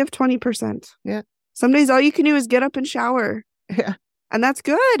only give 20%. Yeah. Some days all you can do is get up and shower. Yeah. And that's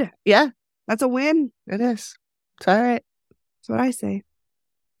good. Yeah. That's a win. It is. It's all right. That's what I say.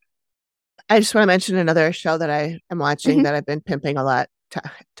 I just want to mention another show that I am watching that I've been pimping a lot.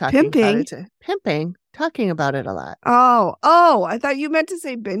 Talking about it a lot. Oh, I thought you meant to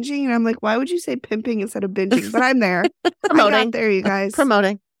say binging, and I'm like, why would you say pimping instead of binging? But I'm there. Promoting. I got there, you guys.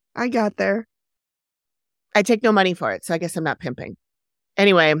 Promoting. I got there. I take no money for it, so I guess I'm not pimping.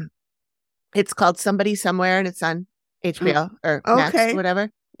 Anyway, it's called Somebody Somewhere, and it's on HBO or Max or whatever.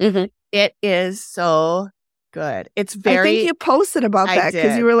 Mm-hmm. It is so good. It's very... I think you posted about that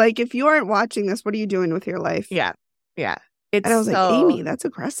because you were like, if you aren't watching this, what are you doing with your life? Yeah. Yeah. And I was like, Amy, that's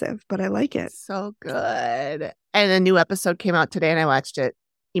aggressive, but I like it. So good. And a new episode came out today and I watched it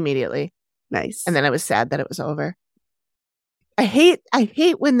immediately. Nice. And then I was sad that it was over. I hate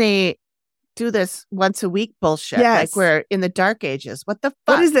when they do this once a week bullshit. Yes. Like we're in the dark ages. What the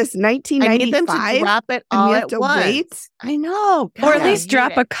fuck? What is this, 1995? I need them to drop it all at once. Wait? I know. God, or at least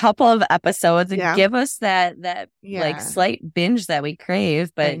drop a couple of episodes and give us that yeah. like slight binge that we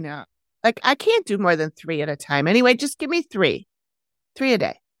crave. But I know. Like I can't do more than 3 at a time. Anyway, just give me 3. 3 a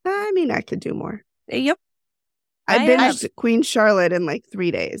day. I mean, I could do more. Yep. I binged Queen Charlotte in like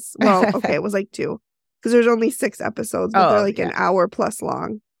 3 days. Well, okay, it was like 2 because there's only 6 episodes, but they're like an hour plus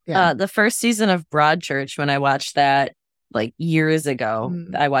long. Yeah. The first season of Broadchurch, when I watched that like years ago,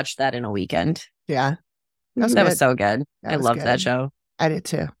 I watched that in a weekend. Yeah. That was so good. I loved that show. I did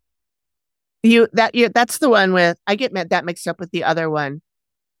too. That's the one with, I get that mixed up with the other one.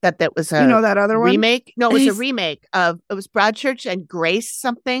 That was a that other one? Remake? No, it was a remake of, it was Broadchurch and Grace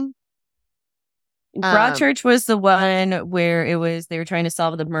something. Broadchurch was the one where they were trying to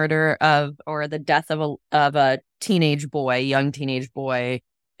solve the murder or the death of a young teenage boy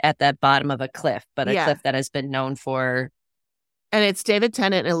at the bottom of a cliff, but a cliff that has been known for. And it's David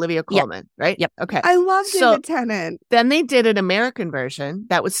Tennant and Olivia Colman, right? Yep. Okay. I love David Tennant. Then they did an American version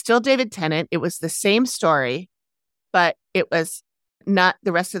that was still David Tennant. It was the same story, but it was not,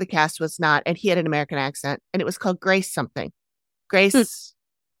 the rest of the cast was not, and he had an American accent, and it was called Grace something. Grace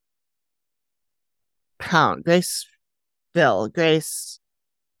Pound, Graceville,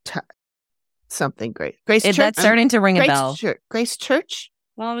 something great. Grace Church. That's starting to ring a bell. Grace Church?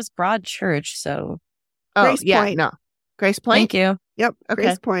 Well, it was Broadchurch, so. Grace Point. No. Grace Point? Thank you. Yep. Okay.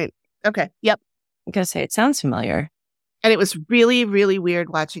 Grace Point. Okay. Yep. I'm going to say it sounds familiar. And it was really, really weird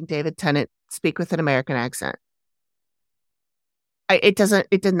watching David Tennant speak with an American accent.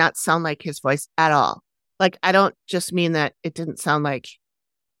 It did not sound like his voice at all. Like, I don't just mean that it didn't sound like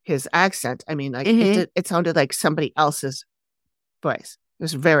his accent. I mean, like, it sounded like somebody else's voice. It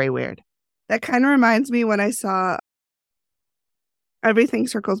was very weird. That kind of reminds me when I saw, everything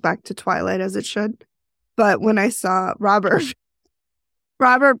circles back to Twilight as it should. But when I saw Robert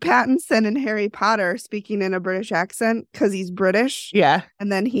Pattinson in Harry Potter speaking in a British accent because he's British. Yeah.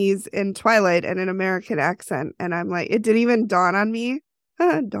 And then he's in Twilight in an American accent. And I'm like, it didn't even dawn on me.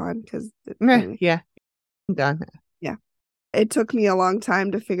 Because. Yeah. Dawn. Yeah. It took me a long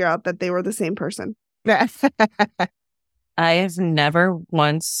time to figure out that they were the same person. I have never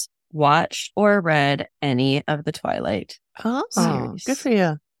once watched or read any of the Twilight series. Good for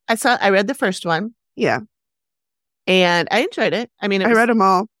you. I read the first one. Yeah. And I enjoyed it. I mean, I read them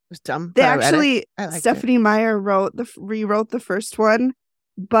all. It was dumb. They actually, Stephanie Meyer rewrote the first one,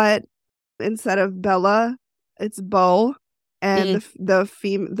 but instead of Bella, it's Bo, and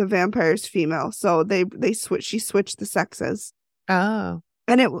the vampire's female. So she switched the sexes. Oh.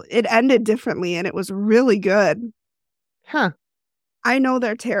 And it ended differently, and it was really good. Huh. I know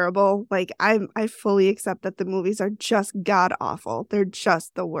they're terrible. Like, I fully accept that the movies are just god awful. They're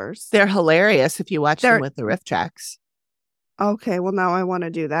just the worst. They're hilarious if you watch them with the riff tracks. Okay, well, now I want to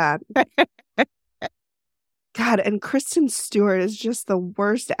do that. God, and Kristen Stewart is just the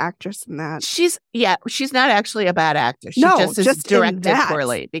worst actress in that. She's not actually a bad actor. She just directed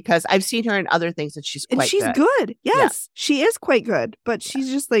poorly, because I've seen her in other things and she's quite good. And she's good. Yes, she is quite good. But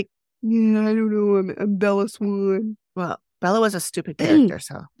she's just like, I don't know, I'm Bella Swan. Well, Bella was a stupid character,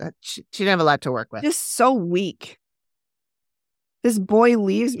 so that she didn't have a lot to work with. Just so weak. This boy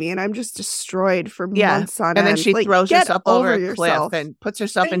leaves me, and I'm just destroyed for months on end. And then she throws herself over a yourself. cliff and puts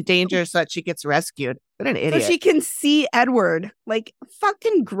herself in danger so that she gets rescued. What an idiot. So she can see Edward. Like,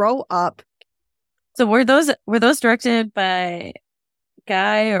 fucking grow up. So were those directed by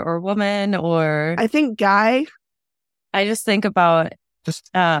guy or woman, or? I think guy. I just think about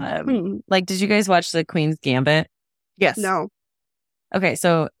like, did you guys watch The Queen's Gambit? Yes. No. Okay,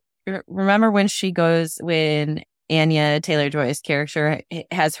 so remember when Anya Taylor-Joy's character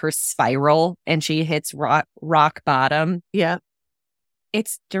has her spiral and she hits rock bottom? Yeah.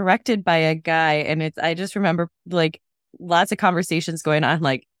 It's directed by a guy, and I just remember like lots of conversations going on,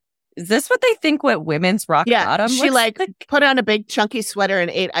 like, is this what they think what women's rock bottom? She put on a big chunky sweater and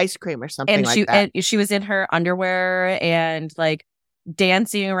ate ice cream or something that. And she was in her underwear and like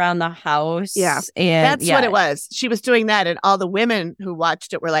dancing around the house. Yeah. And that's what it was. She was doing that, and all the women who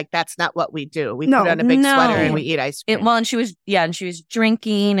watched it were like, that's not what we do. We put on a big sweater and we eat ice cream. And she was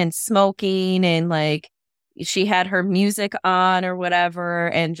drinking and smoking and like she had her music on or whatever,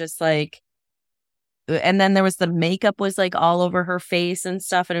 and just like, and then there was the makeup was like all over her face and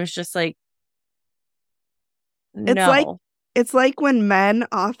stuff, and it was just like, it's like when men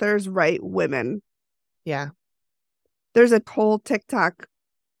authors write women. Yeah. There's a whole TikTok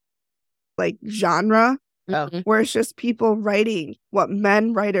like genre Mhm. where it's just people writing how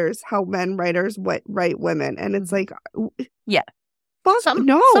men writers write women, and it's like, Yeah. fuck, Some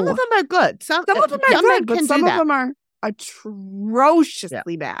no. of them are good. Some Some of them are young men good, but can some do of that. them are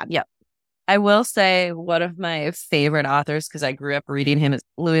atrociously bad. Yeah. I will say one of my favorite authors, because I grew up reading him, is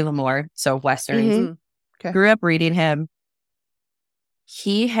Louis L'Amour. So Westerns. Mhm. Okay. Grew up reading him.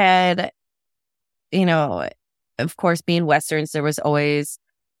 He had, of course, being Westerns, there was always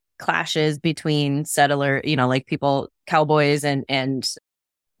clashes between settler, like people, cowboys and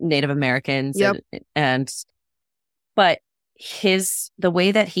Native Americans. Yep. But the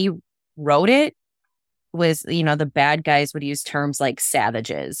way that he wrote it was, the bad guys would use terms like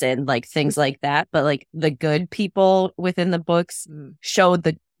savages and like things like that. But like the good people within the books showed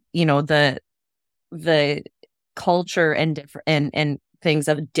the culture and different and things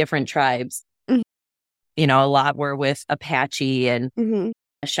of different tribes. Mhm. A lot were with Apache and Mhm.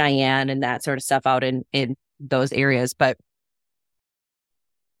 Cheyenne and that sort of stuff out in those areas. But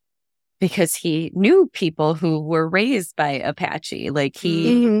because he knew people who were raised by Apache, like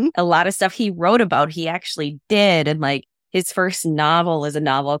Mhm. a lot of stuff he wrote about, he actually did. And like his first novel is a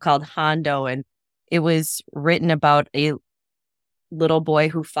novel called Hondo, and it was written about a little boy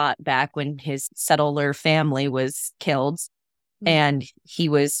who fought back when his settler family was killed, and he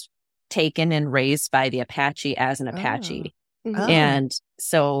was taken and raised by the Apache as an Apache. Mhm. And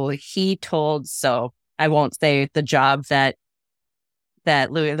so I won't say the job that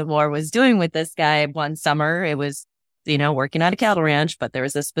Louis L'Amour was doing with this guy one summer. It was, working at a cattle ranch, but there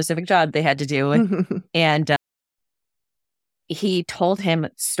was a specific job they had to do. And he told him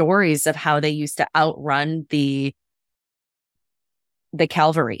stories of how they used to outrun the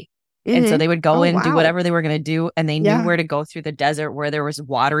cavalry. And so they would go in, do whatever they were going to do. And they knew where to go through the desert where there was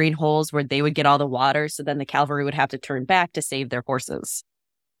watering holes where they would get all the water. So then the cavalry would have to turn back to save their horses.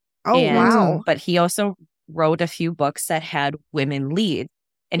 Oh, wow. But he also wrote a few books that had women lead.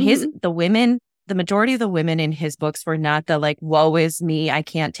 And the majority of the women in his books were not the like, woe is me, I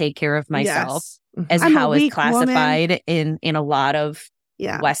can't take care of myself, as I'm how a is weak classified in a lot of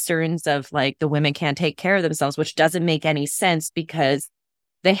Yeah. Westerns of like the women can't take care of themselves, which doesn't make any sense because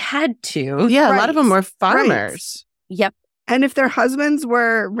they had to. Yeah, a Right. lot of them were farmers. Yep. And if their husbands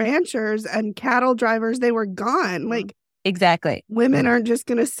were ranchers and cattle drivers, they were gone. Like, Exactly. women aren't just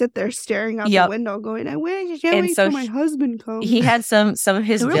going to sit there staring out Yep. the window going, I can't And wait so till my husband comes. He had some of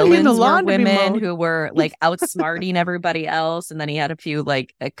his They really need the villains were lawn to be women mowed. who were like outsmarting everybody else. And then he had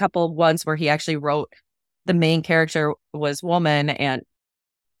a couple ones where he actually wrote the main character was woman. And,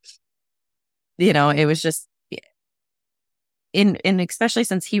 it was just in especially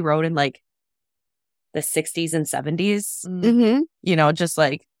since he wrote in like the 60s and 70s, Mm-hmm. just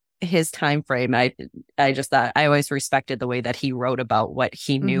like his time frame. I just thought I always respected the way that he wrote about what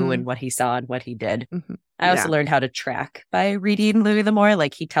he knew and what he saw and what he did. I also learned how to track by reading Louis L'Amour.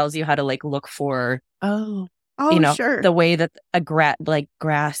 Like he tells you how to like look for, Sure. the way that a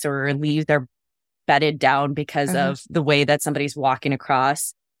grass or leaves are bedded down because of the way that somebody's walking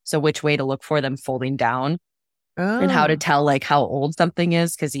across. So which way to look for them folding down and how to tell like how old something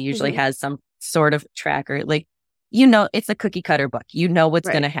is. Cause he usually has some sort of tracker. Like, it's a cookie cutter book. You know what's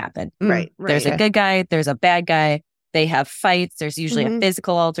going to happen. Right. There's a good guy. There's a bad guy. They have fights. There's usually a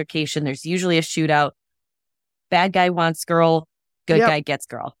physical altercation. There's usually a shootout. Bad guy wants girl. Good guy gets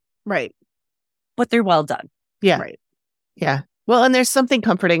girl. Right. But they're well done. Yeah. Right. Yeah. Well, and there's something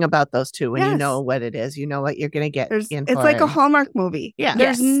comforting about those two when you Yes. know what it is. You know what you're going to get It's in like for a Hallmark movie. Yeah.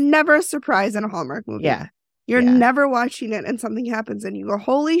 There's Yes. never a surprise in a Hallmark movie. Yeah. You're Yeah. never watching it and something happens and you go,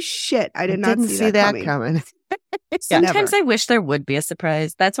 holy shit, I Didn't see that coming. Sometimes Never. I wish there would be a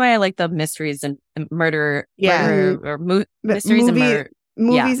surprise. That's why I like the mysteries and murder. Yeah. Or mysteries and murder.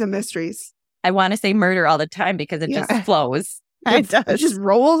 Movies and mysteries. I want to say murder all the time because it just flows. It does. It just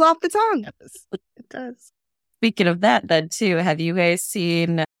rolls off the tongue. It does. Speaking of that, then too, have you guys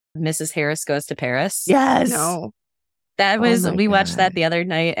seen Mrs. Harris Goes to Paris? Yes. No. That was my we watched that God. the other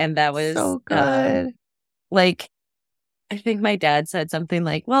night, and that was So good. like, I think my dad said something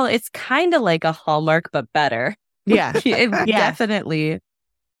like, "Well, it's kind of like a Hallmark, but better." Yeah. It Yeah. definitely.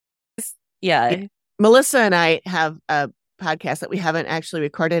 Yeah. Melissa and I have a podcast that we haven't actually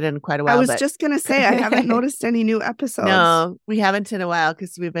recorded in quite a while. I was but just going to say, I haven't noticed any new episodes. no, we haven't in a while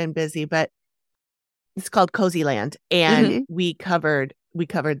because we've been busy, but it's called Cozy Land. And we covered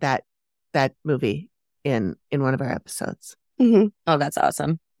that movie in one of our episodes. Mm-hmm. Oh, that's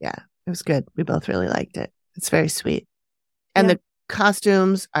awesome. Yeah, it was good. We both really liked it. It's very sweet. And the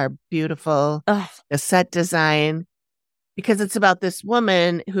costumes are beautiful. Ugh. The set design, because it's about this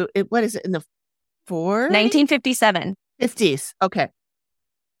woman who, what is it, in the 1957. 50s. Okay.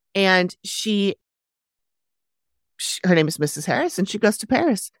 And her name is Mrs. Harris, and she goes to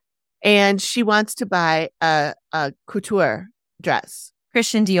Paris. And she wants to buy a couture dress.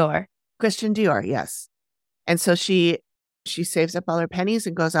 Christian Dior, yes. And so she saves up all her pennies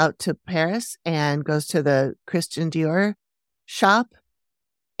and goes out to Paris and goes to the Christian Dior shop.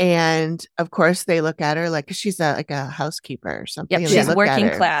 And of course, they look at her like, 'cause she's like a housekeeper or something. Yep, she's working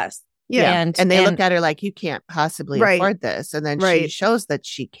class. Yeah. And they look at her like, you can't possibly afford this. And then she shows that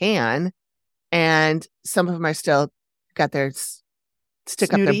she can. And some of them are still got their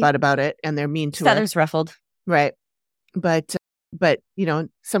stick up their butt about it, and they're mean to her. Feathers ruffled. Right. But,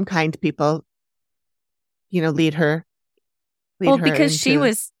 some kind people, lead her. Because she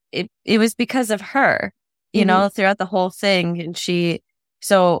was, it was because of her, you know, throughout the whole thing. And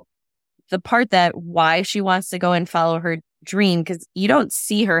so the part that why she wants to go and follow her dream, because you don't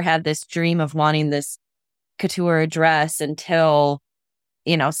see her have this dream of wanting this couture dress until,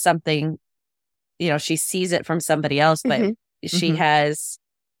 something, she sees it from somebody else, but she has,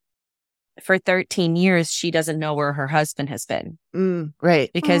 for 13 years, she doesn't know where her husband has been.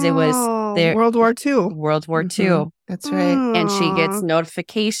 Right. Because it was World War II. World War II. That's right. And she gets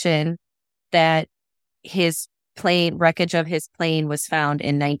notification that his wreckage of his plane was found from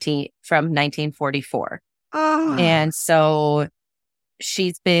 1944. And so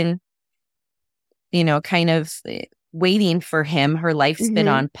she's been, kind of waiting for him. Her life's been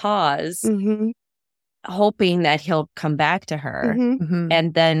on pause, hoping that he'll come back to her.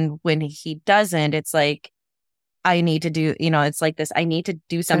 And then when he doesn't, it's like, I need to do, it's like this, I need to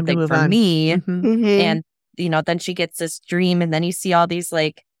do something for me. And, then she gets this dream, and then you see all these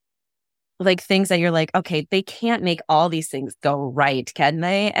like things that you're like, okay, they can't make all these things go right, can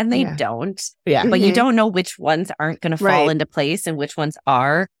they? And they don't. Yeah. But you don't know which ones aren't going to fall into place and which ones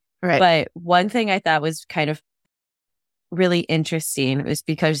are. Right. But one thing I thought was kind of really interesting was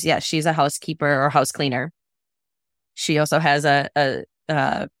because, she's a housekeeper or house cleaner. She also has a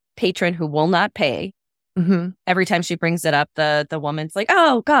patron who will not pay. Every time she brings it up, the woman's like,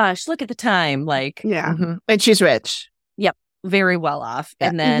 oh gosh, look at the time. Like, and she's rich. Yep. Very well off. Yeah.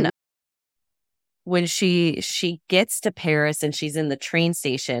 And then when she gets to Paris and she's in the train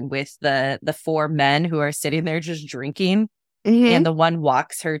station with the four men who are sitting there just drinking, and the one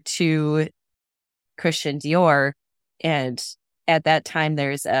walks her to Christian Dior. And at that time,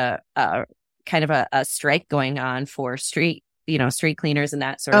 there's a kind of a strike going on for street cleaners and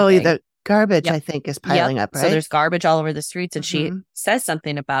that sort of thing. Oh, the garbage, I think, is piling up, right? So there's garbage all over the streets, and she says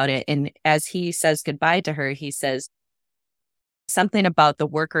something about it. And as he says goodbye to her, he says something about the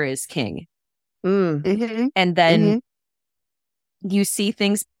worker is king. And then you see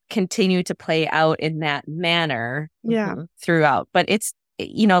things continue to play out in that manner throughout. But it's,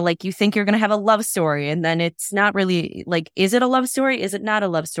 like you think you're going to have a love story, and then it's not really like, is it a love story? Is it not a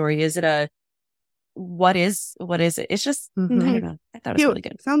love story? Is it what is it? It's just, I don't know. I thought it was really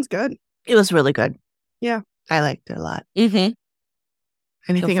good. Sounds good. It was really good. Yeah. I liked it a lot. Anything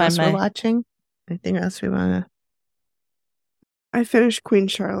else we're watching? Anything else we want to? I finished Queen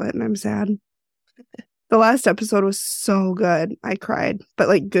Charlotte, and I'm sad. The last episode was so good. I cried, but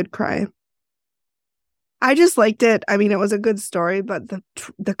like good cry. I just liked it. I mean, it was a good story, but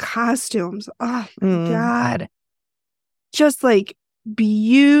the costumes, oh my God. Just like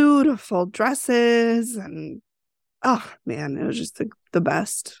beautiful dresses, and oh man, it was just the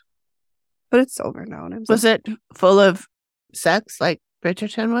best. But it's over now. And was it full of sex like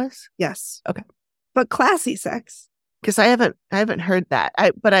Bridgerton was? Yes. Okay. But classy sex. Because I haven't heard that.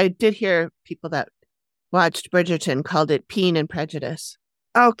 But I did hear people that watched Bridgerton called it Peen and Prejudice.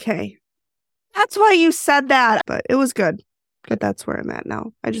 Okay. That's why you said that. But it was good. But that's where I'm at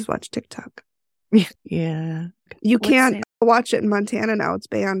now. I just watch TikTok. Yeah. You can't watch it in Montana now. It's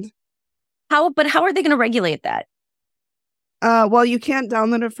banned. But how are they going to regulate that? Well, you can't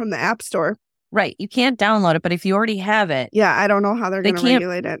download it from the App Store. Right. You can't download it. But if you already have it. Yeah, I don't know how they're going to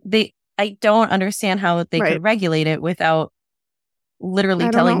regulate it. I don't understand how they could regulate it without literally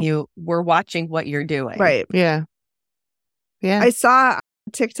telling you we're watching what you're doing. Right. Yeah. Yeah. I saw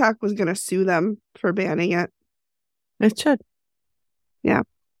TikTok was going to sue them for banning it. It should. Yeah.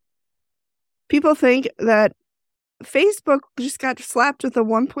 People think that Facebook just got slapped with a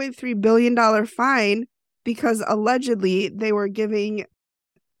 $1.3 billion fine because allegedly they were giving,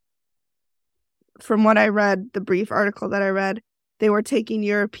 from what I read, the brief article that I read, they were taking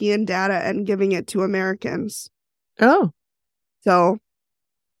European data and giving it to Americans. Oh. So.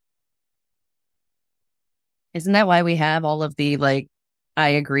 Isn't that why we have all of the, like, I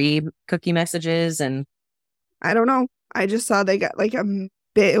agree cookie messages? And I don't know. I just saw they got like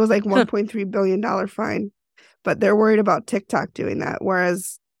it was like $1.3 billion fine. But they're worried about TikTok doing that,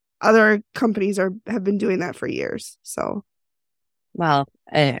 whereas other companies have been doing that for years. So. Well,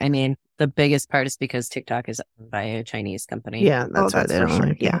 I mean, the biggest part is because TikTok is owned by a Chinese company. Yeah, that's why they don't sure.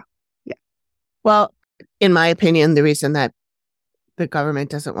 like it. Yeah. Well, in my opinion, the reason that the government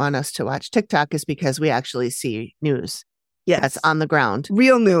doesn't want us to watch TikTok is because we actually see news. Yes. That's on the ground.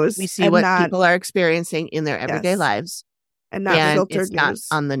 Real news. We see what people are experiencing in their everyday lives. And not filtered it's news.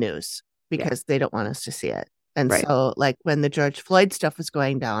 Not on the news because they don't want us to see it. And so, like, when the George Floyd stuff was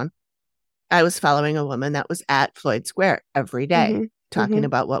going down, I was following a woman that was at Floyd Square every day talking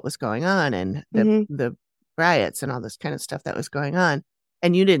about what was going on and the riots and all this kind of stuff that was going on.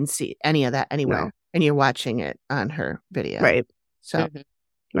 And you didn't see any of that anywhere. No. And you're watching it on her video. Right. So,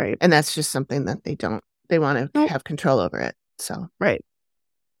 right. And that's just something that they want to have control over it. So, right.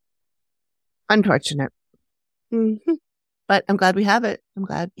 Unfortunate. Mm-hmm. But I'm glad we have it.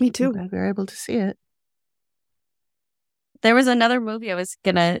 Me too. I'm glad we were able to see it. There was another movie I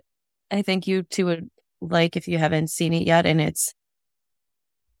think you two would like if you haven't seen it yet. And it's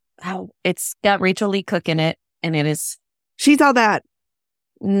got Rachel Lee Cook in it. And it is. She's all that.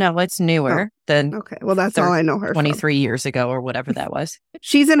 No, it's newer than. Okay. Well, that's all I know her 23 years ago or whatever that was.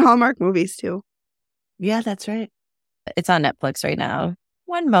 She's in Hallmark movies too. Yeah, that's right. It's on Netflix right now.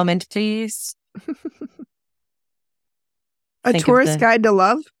 One moment, please. A Tourist Guide to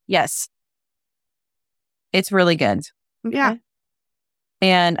Love? Yes. It's really good. Yeah.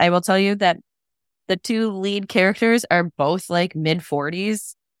 And I will tell you that the two lead characters are both like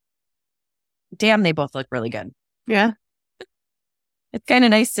mid-40s. Damn, they both look really good. Yeah. It's kind of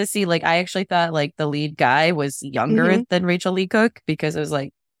nice to see, like, I actually thought like the lead guy was younger than Rachel Lee Cook because it was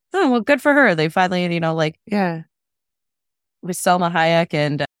like, oh, well, good for her. They finally, yeah. With Selma Hayek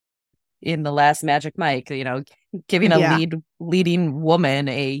and in The Last Magic Mike, giving a leading woman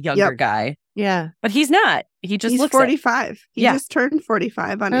a younger guy. Yeah. But he's not. He's looks 45. He just turned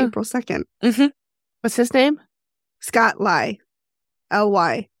 45 on April 2nd. Mm-hmm. What's his name? Scott Ly.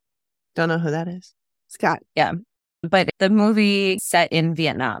 L-Y. Don't know who that is. Scott. Yeah. But the movie set in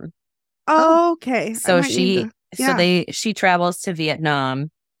Vietnam. Oh, okay. So she travels to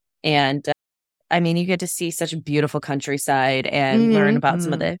Vietnam and you get to see such a beautiful countryside and learn about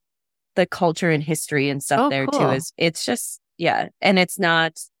some of the culture and history and stuff there too. It's just, and it's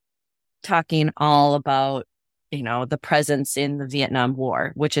not talking all about, the presence in the Vietnam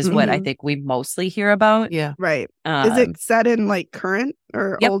War, which is what I think we mostly hear about. Yeah. Right. Is it set in like current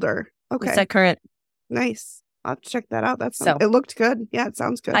or older? Okay. It's set current. Nice. I'll have to check that out. It looked good. Yeah, it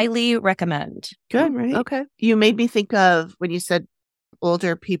sounds good. Highly recommend. Good. Right. Okay. You made me think of when you said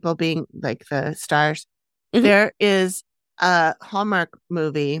older people being like the stars. Mm-hmm. There is a Hallmark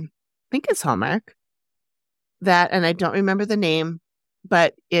movie, I think it's Hallmark, and I don't remember the name,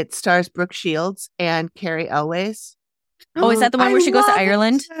 but it stars Brooke Shields and Carrie Elways. Oh, is that the one where she goes to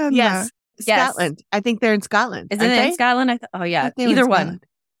Ireland? Yes. Scotland. I think they're in Scotland. Isn't it in Scotland? Oh, yeah. Either one.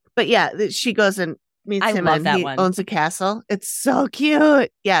 But yeah, she goes and meets him and he owns a castle. It's so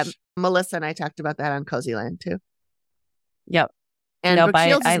cute. Yeah. Melissa and I talked about that on Cozy Land too. Yep. And Brooke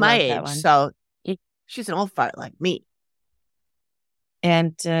Shields is my age, so she's an old fart like me.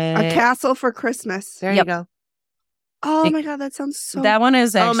 And A Castle for Christmas. There you go. Oh my God, that sounds so. That one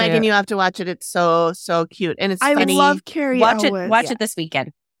is actually. Oh, Megan, you have to watch it. It's so cute, and it's funny. I love Carrie Elwes. Watch it this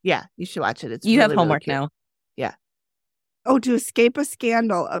weekend. Yeah, you should watch it. It's you really, have homework really now. Yeah. Oh, to escape a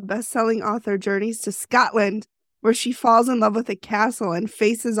scandal, a best-selling author journeys to Scotland, where she falls in love with a castle and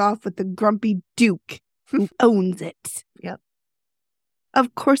faces off with the grumpy Duke, who owns it. Yep.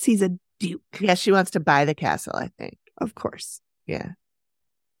 Of course, he's a Duke. Yeah, she wants to buy the castle, I think. Of course. Yeah.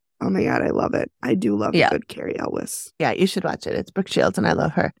 Oh my God, I love it. I do love a good Carrie Elwes. Yeah, you should watch it. It's Brooke Shields, and I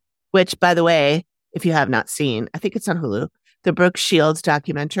love her. Which, by the way, if you have not seen, I think it's on Hulu, the Brooke Shields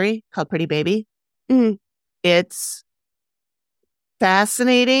documentary called Pretty Baby. Mm. It's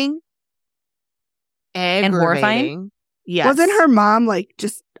fascinating and horrifying. Yes. Wasn't her mom like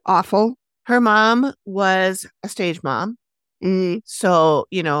just awful? Her mom was a stage mom. So,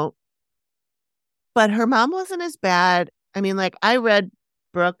 but her mom wasn't as bad. I mean, like, I read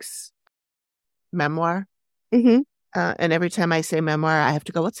Brooke's memoir. And every time I say memoir, I have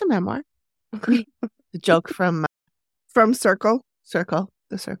to go, what's a memoir? The joke from Circle.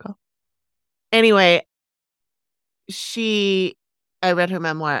 The Circle. Anyway, I read her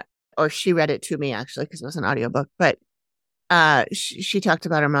memoir, or she read it to me actually, because it was an audiobook, but she talked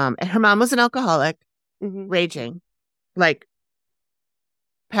about her mom, and her mom was an alcoholic, raging, like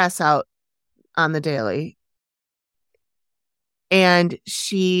pass out on the daily. And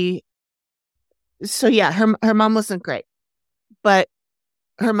her mom wasn't great, but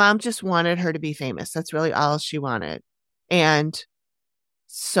her mom just wanted her to be famous. That's really all she wanted. And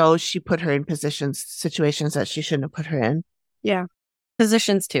so she put her in situations that she shouldn't have put her in. Yeah.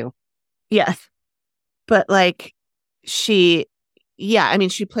 Positions too. Yes. But like she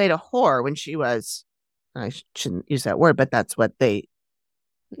played a whore when she was, I shouldn't use that word, but that's what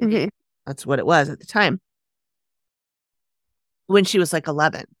that's what it was at the time. When she was like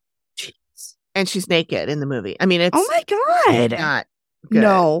 11. Jeez. And she's naked in the movie. I mean, it's oh my God. Not good.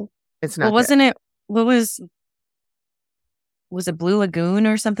 No. It's not. Well, wasn't it? What was it Blue Lagoon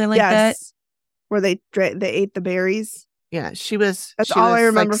or something like that? Where they ate the berries. Yeah, she was. That's all I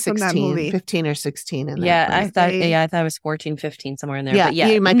remember from 16, that movie. 15 or 16. I thought it was 14, 15, somewhere in there. Yeah, but yeah,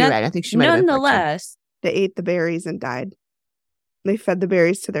 you might be right. I think she might have been 14. Nonetheless, they ate the berries and died. They fed the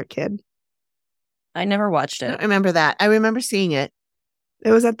berries to their kid. I never watched it. I don't remember that. I remember seeing it.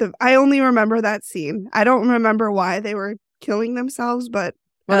 It was I only remember that scene. I don't remember why they were killing themselves, but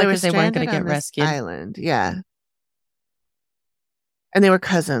they weren't going to get rescued. Island, yeah. And they were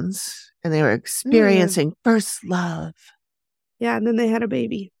cousins, and they were experiencing first love. Yeah, and then they had a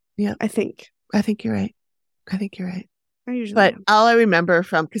baby. Yeah, I think you're right. I usually but am. all I remember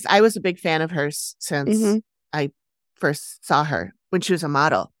because I was a big fan of hers since I first saw her when she was a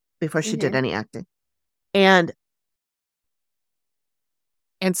model before she did any acting. And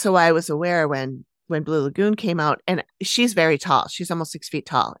so I was aware when Blue Lagoon came out, and she's very tall. She's almost 6 feet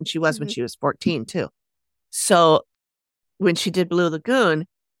tall, and she was when she was 14 too. So when she did Blue Lagoon,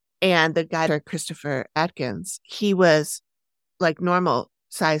 and the guy, Christopher Atkins, he was like normal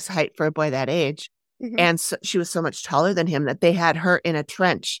size height for a boy that age, and so she was so much taller than him that they had her in a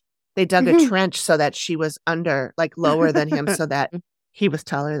trench. They dug a trench so that she was under, like lower than him, so that he was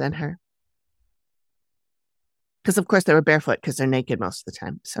taller than her. Because, of course, they were barefoot because they're naked most of the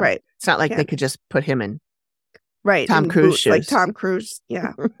time. So it's not like they could just put him in Tom Cruise shoes. Like Tom Cruise.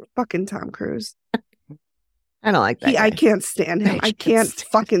 Yeah. Fucking Tom Cruise. I don't like that guy. I can't stand him. I can't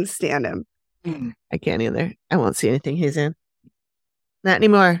fucking stand him. I can't either. I won't see anything he's in. Not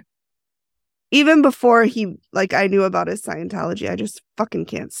anymore. Even before I knew about his Scientology, I just fucking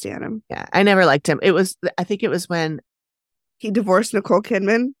can't stand him. Yeah, I never liked him. I think it was when he divorced Nicole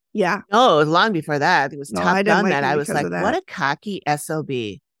Kidman. Yeah. No, it was long before that. It was Top Gun that I was like, what a cocky SOB.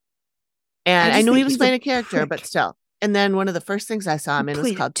 And I knew he was playing a character, but still. And then one of the first things I saw him in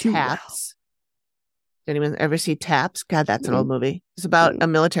was called Taps. Did anyone ever see Taps? God, that's an old movie. It's about a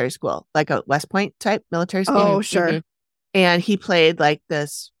military school, like a West Point type military school. Oh, sure. And he played like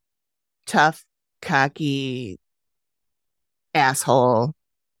this tough, cocky asshole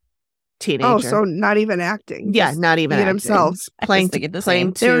teenager. Oh, so not even acting. Yeah, not even acting. Himself. Playing the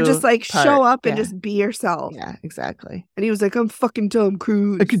same. They were just like, show up and just be yourself. Yeah, exactly. And he was like, I'm fucking Tom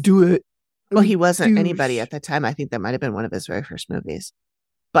Cruise. I could do it. Well, he wasn't anybody at the time. I think that might have been one of his very first movies.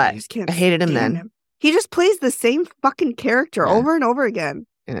 But I hated him then. He just plays the same fucking character over and over again.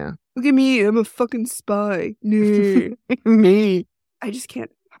 You know. Look at me. I'm a fucking spy. Me. I just can't.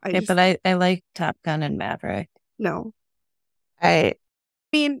 But I like Top Gun and Maverick. No. I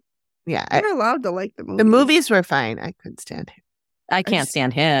mean, yeah. You're allowed to like the movies. The movies were fine. I couldn't stand him. I can't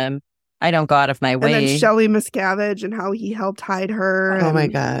stand him. I don't go out of my way. And then Shelley Miscavige and how he helped hide her. Oh my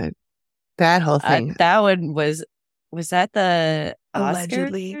God. That whole thing. That one was that the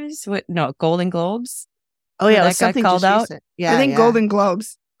allegedly Oscars? No, Golden Globes. Oh yeah, that it was something called out. Yeah, I think Golden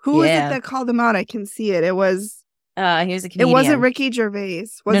Globes. Who was it that called him out? I can see it. It was. He was a comedian. It wasn't Ricky Gervais.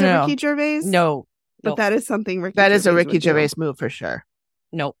 Was it Ricky Gervais? No, but that is something Ricky. That is a Ricky Gervais move for sure.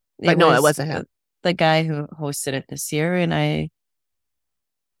 Nope. But no, it wasn't him. The guy who hosted it this year, and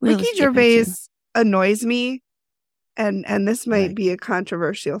Ricky Gervais annoys me, and this might be a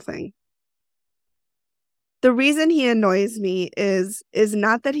controversial thing. The reason he annoys me is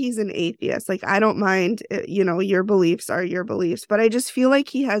not that he's an atheist. Like, I don't mind, your beliefs are your beliefs, but I just feel like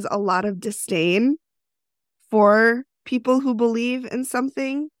he has a lot of disdain for people who believe in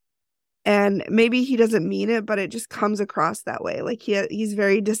something. And maybe he doesn't mean it, but it just comes across that way. Like he's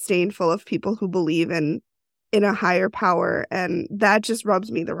very disdainful of people who believe in a higher power. And that just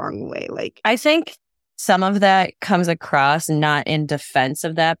rubs me the wrong way. Like, I think some of that comes across not in defense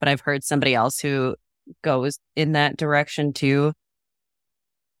of that, but I've heard somebody else who goes in that direction too.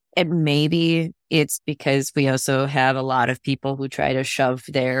 And maybe it's because we also have a lot of people who try to shove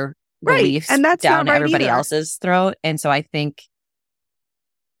their beliefs and that's down not right everybody either. else's throat. And so I think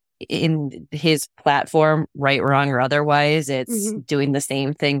in his platform, right, wrong, or otherwise, it's doing the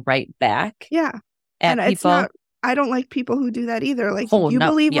same thing right back. Yeah. At and people. I don't like people who do that either. Like, Oh, you no.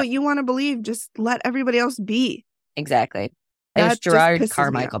 believe Yep. what you want to believe. Just let everybody else be. Exactly. It That was just Gerard pisses me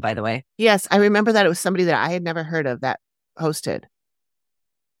Carmichael, off. by the way. Yes, I remember that it was somebody that I had never heard of that hosted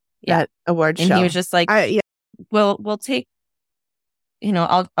Yeah. that award And show. he was just like, we'll take,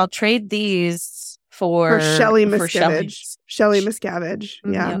 I'll trade these for Shelley Miscavige. Shelley Miscavige.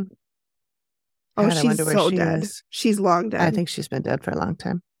 Yeah. Yep. Oh, God, I she's wonder where so she dead. is. She's long dead. I think she's been dead for a long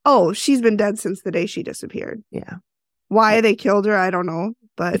time. Oh, she's been dead since the day she disappeared. Yeah. Why they killed her, I don't know.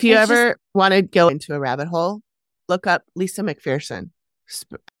 But If you ever want to go into a rabbit hole, look up Lisa McPherson,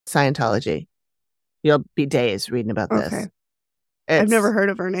 Scientology. You'll be dazed reading about this. Okay. I've never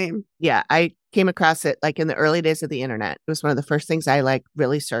heard of her name. Yeah, I came across it like in the early days of the internet. It was one of the first things I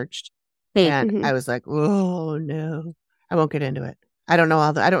really searched. And I was like, oh no, I won't get into it. I don't know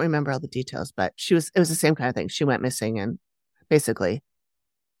I don't remember all the details, but it was the same kind of thing. She went missing and basically,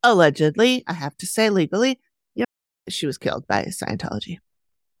 allegedly, I have to say legally, she was killed by Scientology.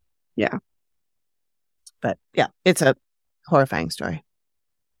 Yeah. But yeah, it's a horrifying story.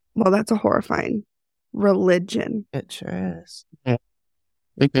 Well, that's a horrifying religion. It sure is. Sure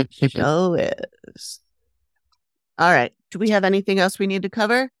is. All right. Do we have anything else we need to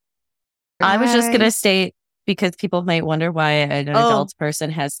cover? I was just going to state, because people might wonder why an adult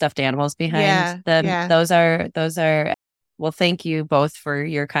person has stuffed animals behind them. Yeah. Those are, well, thank you both for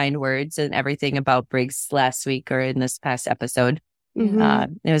your kind words and everything about Briggs last week or in this past episode.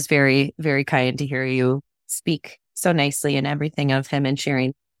 It was very, very kind to hear you speak so nicely and everything of him and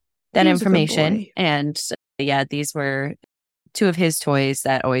sharing that information. And these were two of his toys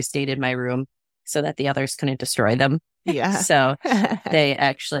that always stayed in my room so that the others couldn't destroy them. Yeah. So they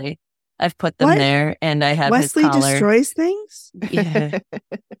actually, I've put them there, and I have Wesley his collar. Destroys things? Yeah.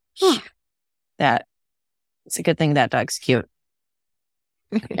 It's a good thing that dog's cute.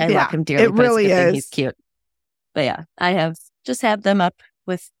 I love him dearly. It really is. He's cute. But yeah, I have them up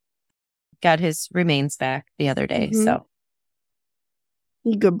got his remains back the other day. So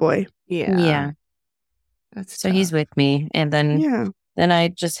good boy. Yeah. Yeah. That's so tough. he's with me. And then I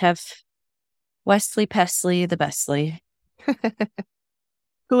just have Wesley Pesley, the Bestly.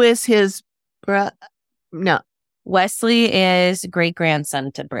 Who is his No. Wesley is great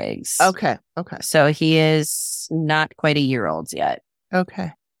grandson to Briggs. Okay. So he is not quite a year old yet.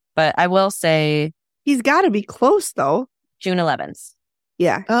 Okay. But I will say he's got to be close though. June 11th.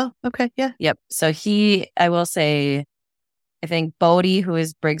 Yeah. Oh, okay. Yeah. Yep. So I will say, I think Bodie, who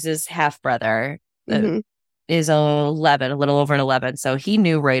is Briggs's half brother, is 11, a little over an 11. So he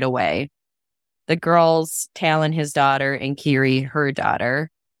knew right away. The girls, Talon, his daughter, and Kiri, her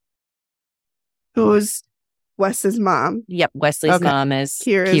daughter. Who's Wes's mom. Yep. Wesley's mom is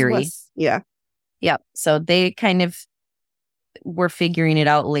Kiri. Yeah. Yep. So they kind of were figuring it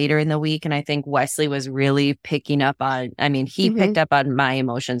out later in the week. And I think Wesley was really picking up on, he picked up on my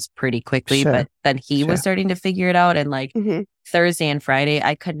emotions pretty quickly, but then he was starting to figure it out. And Thursday and Friday,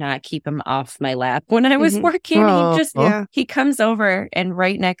 I could not keep him off my lap when I was working. He comes over and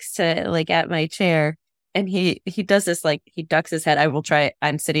right next to at my chair. And he does this, he ducks his head.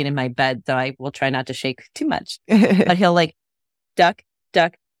 I'm sitting in my bed, so I will try not to shake too much. But he'll duck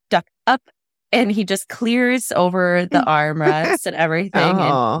up. And he just clears over the armrests and everything.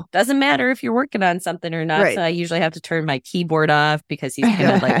 And doesn't matter if you're working on something or not. Right. So I usually have to turn my keyboard off because he's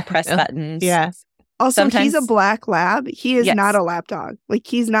going to press buttons. Yes. Also, he's a black lab. He is not a lap dog.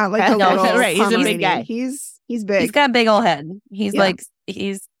 He's not a little right. He's a big guy. He's big. He's got a big old head. He's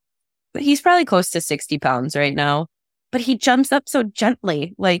he's probably close to 60 pounds right now. But he jumps up so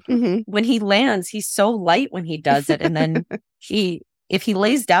gently. When he lands, he's so light when he does it. And then if he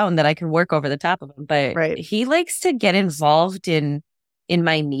lays down, then I can work over the top of him. But he likes to get involved in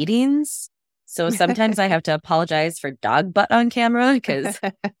my meetings. So sometimes I have to apologize for dog butt on camera because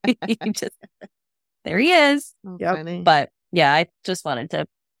there he is. Yep. But yeah, I just wanted to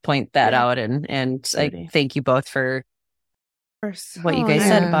point that out and I thank you both for what you guys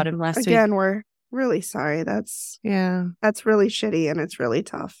said about him last week. Again, we're really sorry. That's really shitty and it's really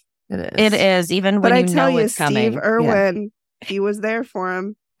tough. It is. Even when you know it's coming. Steve Irwin, he was there for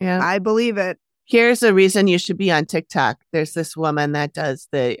him. Yeah. I believe it. Here's a reason you should be on TikTok. There's this woman that does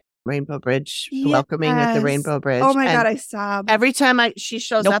the Rainbow Bridge welcoming at the Rainbow Bridge. Oh my God, I sobbed. Every time she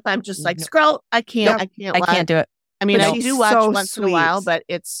shows up, I'm just scroll. I can't do it. I do watch once in a while, but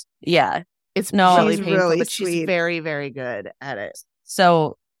it's really painful, really but sweet. She's very, very good at it.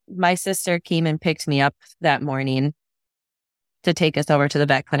 So my sister came and picked me up that morning to take us over to the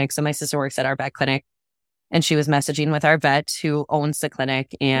vet clinic. So my sister works at our vet clinic. And she was messaging with our vet who owns the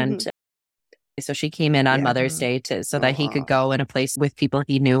clinic. And so she came in on Mother's Day so that he could go in a place with people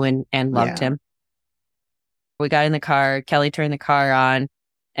he knew and loved him. We got in the car. Kelly turned the car on.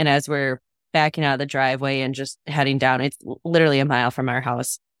 And as we're backing out of the driveway and just heading down, it's literally a mile from our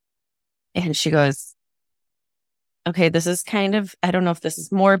house. And she goes, okay, this is kind of, I don't know if this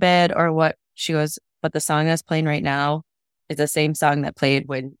is morbid or what. She goes, but the song that's playing right now is the same song that played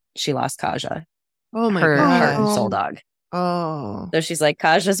when she lost Kaja. Oh my her God. heart and soul dog. Oh. So she's like,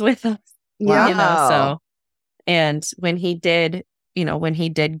 Kaja's with us. Yeah. You know, so, and when he did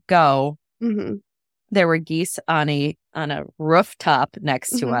go, there were geese on a rooftop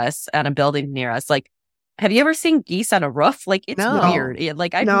next to us on a building near us. Like, have you ever seen geese on a roof? Like, it's weird.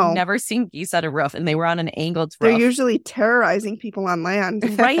 Like, I've never seen geese on a roof, and they were on an angled roof. They're usually terrorizing people on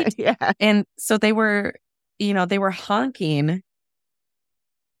land. Right? Yeah. And so they were honking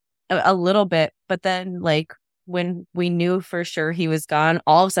a little bit, but then like when we knew for sure he was gone,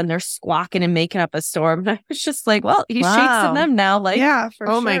 all of a sudden they're squawking and making up a storm. And I was just like, well, he's chasing them now. Like, yeah, for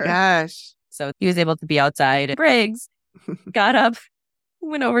sure. Oh my gosh. So he was able to be outside. Briggs got up,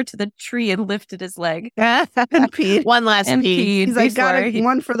 went over to the tree and lifted his leg. And peed. One last pee. He's like, got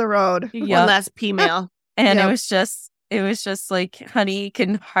one for the road. One last pee meal. And it was just like, honey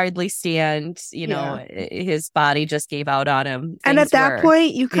can hardly stand, his body just gave out on him. And at that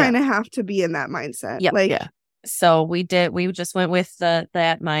point, you kind of have to be in that mindset. Yep. Like, So we just went with that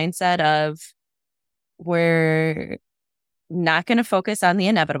mindset of we're not going to focus on the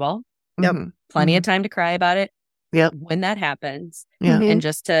inevitable. Yep. Plenty of time to cry about it. Yep. When that happens. Yeah. And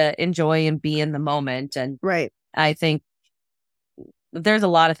just to enjoy and be in the moment. And I think there's a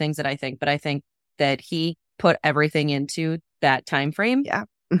lot of things that I think, but I think that he put everything into that time frame. Yeah.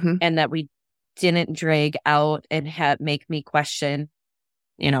 And that we didn't drag out and make me question,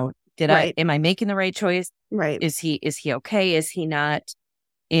 am I making the right choice? Right. Is he okay? Is he not?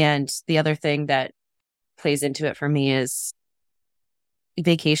 And the other thing that plays into it for me is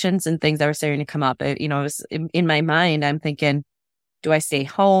vacations and things that were starting to come up. It was in my mind, I'm thinking, do I stay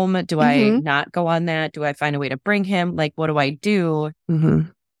home? Do I not go on that? Do I find a way to bring him? Like, what do I do?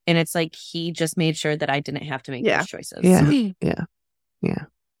 And it's like, he just made sure that I didn't have to make those choices. Yeah.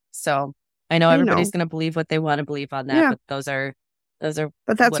 So I know everybody's going to believe what they want to believe on that, but those are.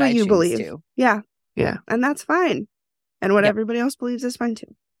 But that's what you believe. To. Yeah. Yeah. And that's fine. And what everybody else believes is fine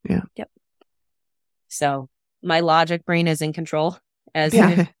too. Yeah. Yep. So my logic brain is in control, as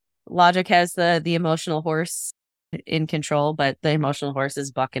logic has the emotional horse in control, but the emotional horse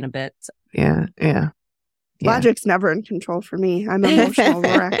is bucking a bit. So. Yeah. Logic's never in control for me. I'm emotional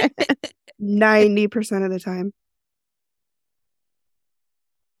wreck 90% of the time.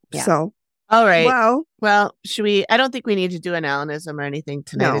 Yeah. So, all right. Well, should we? I don't think we need to do an Alanism or anything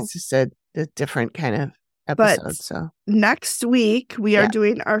tonight. No. It's just a different kind of episode. But so next week we are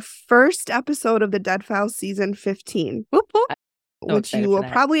doing our first episode of the Dead Files season 15, which you will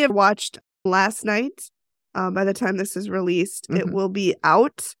probably have watched last night. By the time this is released, it will be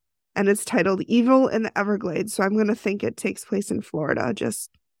out. And it's titled Evil in the Everglades. So I'm going to think it takes place in Florida. Just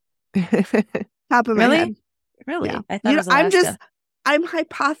top of my head. Really? Yeah. I thought it was Alaska. I'm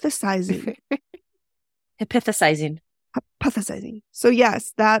hypothesizing. Hypothesizing. So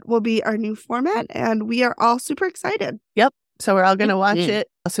yes, that will be our new format. And we are all super excited. Yep. So we're all going to watch it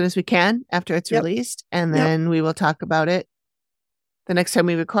as soon as we can after it's released. And then we will talk about it the next time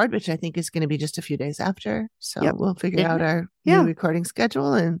we record, which I think is going to be just a few days after. So we'll figure out our new recording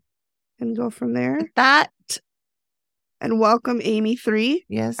schedule and go from there. And welcome Amy 3.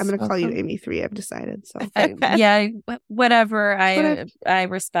 Yes. I'm going to call you Amy 3. I've decided. So whatever. I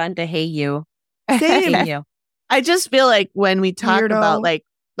respond to hey you. Same. Hey you. I just feel like when we talk about like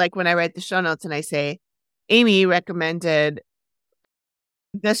when I write the show notes and I say Amy recommended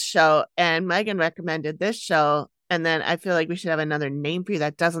this show and Megan recommended this show, and then I feel like we should have another name for you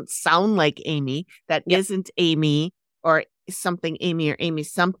that doesn't sound like Amy, that isn't Amy or something Amy or Amy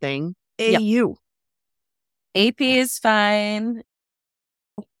something. AU. AP is fine.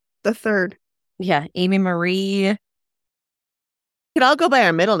 The third. Yeah, Amy Marie. We could all go by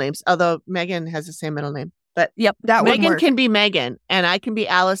our middle names, although Megan has the same middle name. But that Megan can be Megan, and I can be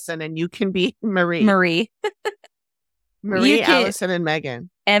Allison, and you can be Marie. Marie, Allison, and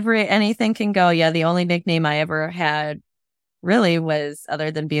Megan. Anything can go. Yeah, the only nickname I ever had really was, other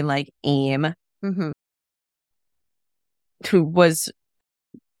than being like Aim,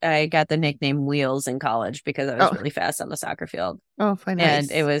 I got the nickname Wheels in college because I was really fast on the soccer field. Oh, fine.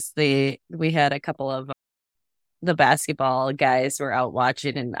 And it was we had a couple of the basketball guys were out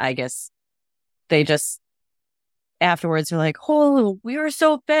watching, and I guess they just, afterwards they're like, oh, we were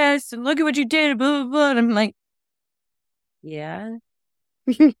so fast and look at what you did, blah, blah, blah. And I'm like, yeah.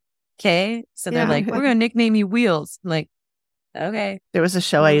 Okay. So they're like, we're going to nickname you Wheels. I'm like, okay. There was a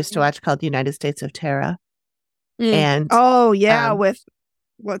show I used to watch called United States of Terra. And with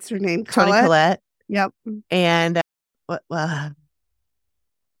what's her name? Toni Collette. Yep. And I'm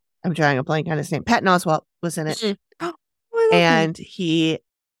drawing a blank on his name. Patton Oswalt was in it. And he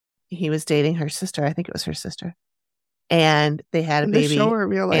was dating her sister. I think it was her sister. And they had a baby. The show or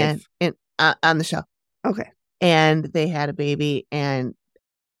real life? On the show. Okay. And they had a baby, and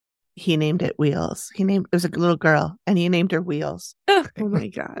he named it Wheels. It was a little girl, and he named her Wheels. Oh my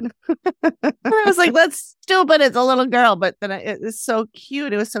God. I was like, let's still, but it's a little girl. But then it was so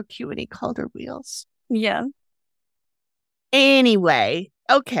cute. It was so cute when he called her Wheels. Yeah. Anyway.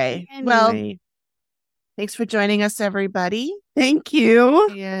 Okay. Well, thanks for joining us, everybody. Thank you.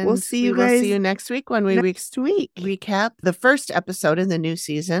 And we'll see you guys. We'll see you next week when we recap the first episode in the new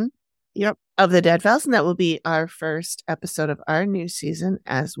season. Yep. Of the Dead Files, and that will be our first episode of our new season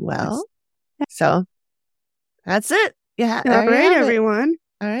as well. So that's it. Yeah. All right, everyone.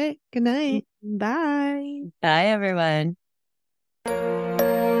 All right. Good night. Bye. Bye, everyone.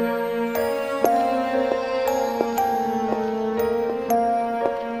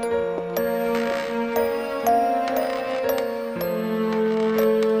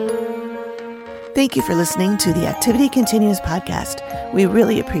 Thank you for listening to the Activity Continues podcast. We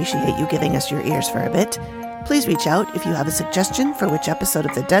really appreciate you giving us your ears for a bit. Please reach out if you have a suggestion for which episode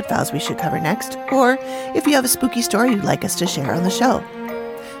of the Dead Files we should cover next, or if you have a spooky story you'd like us to share on the show.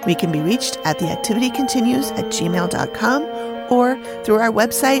 We can be reached at theactivitycontinues@gmail.com or through our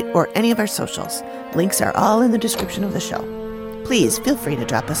website or any of our socials. Links are all in the description of the show. Please feel free to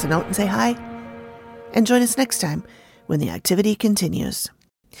drop us a note and say hi. And join us next time when the activity continues.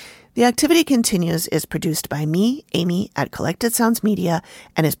 The Activity Continues is produced by me, Amy, at Collected Sounds Media,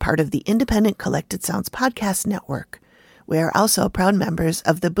 and is part of the independent Collected Sounds podcast network. We are also proud members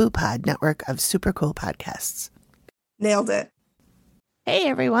of the Boo Pod network of super cool podcasts. Nailed it. Hey,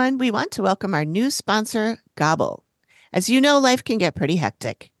 everyone. We want to welcome our new sponsor, Gobble. As you know, life can get pretty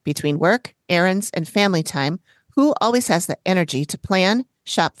hectic. Between work, errands, and family time, who always has the energy to plan,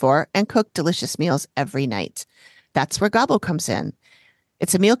 shop for, and cook delicious meals every night? That's where Gobble comes in.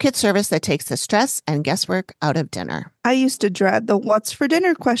 It's a meal kit service that takes the stress and guesswork out of dinner. I used to dread the what's for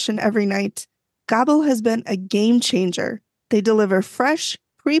dinner question every night. Gobble has been a game changer. They deliver fresh,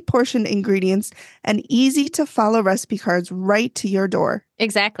 pre-portioned ingredients and easy-to-follow recipe cards right to your door.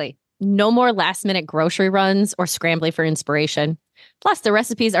 Exactly. No more last-minute grocery runs or scrambling for inspiration. Plus, the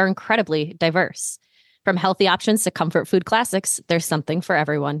recipes are incredibly diverse. From healthy options to comfort food classics, there's something for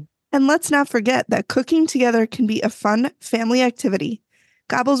everyone. And let's not forget that cooking together can be a fun family activity.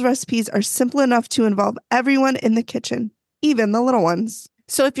 Gobble's recipes are simple enough to involve everyone in the kitchen, even the little ones.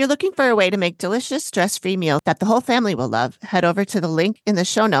 So if you're looking for a way to make delicious, stress-free meals that the whole family will love, head over to the link in the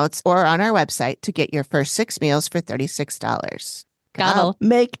show notes or on our website to get your first 6 meals for $36. Gobble.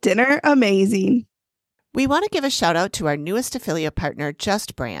 Make dinner amazing. We want to give a shout out to our newest affiliate partner,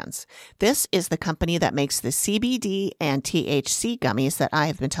 Just Brands. This is the company that makes the CBD and THC gummies that I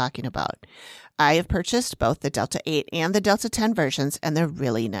have been talking about. I have purchased both the Delta 8 and the Delta 10 versions, and they're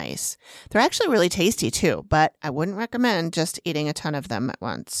really nice. They're actually really tasty too, but I wouldn't recommend just eating a ton of them at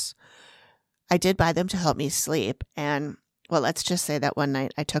once. I did buy them to help me sleep, and well, let's just say that one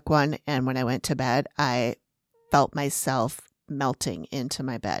night I took one, and when I went to bed, I felt myself melting into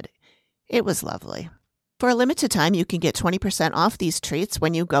my bed. It was lovely. For a limited time, you can get 20% off these treats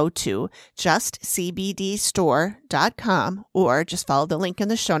when you go to justcbdstore.com or just follow the link in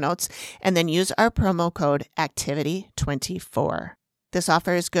the show notes and then use our promo code ACTIVITY24. This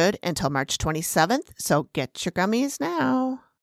offer is good until March 27th, so get your gummies now.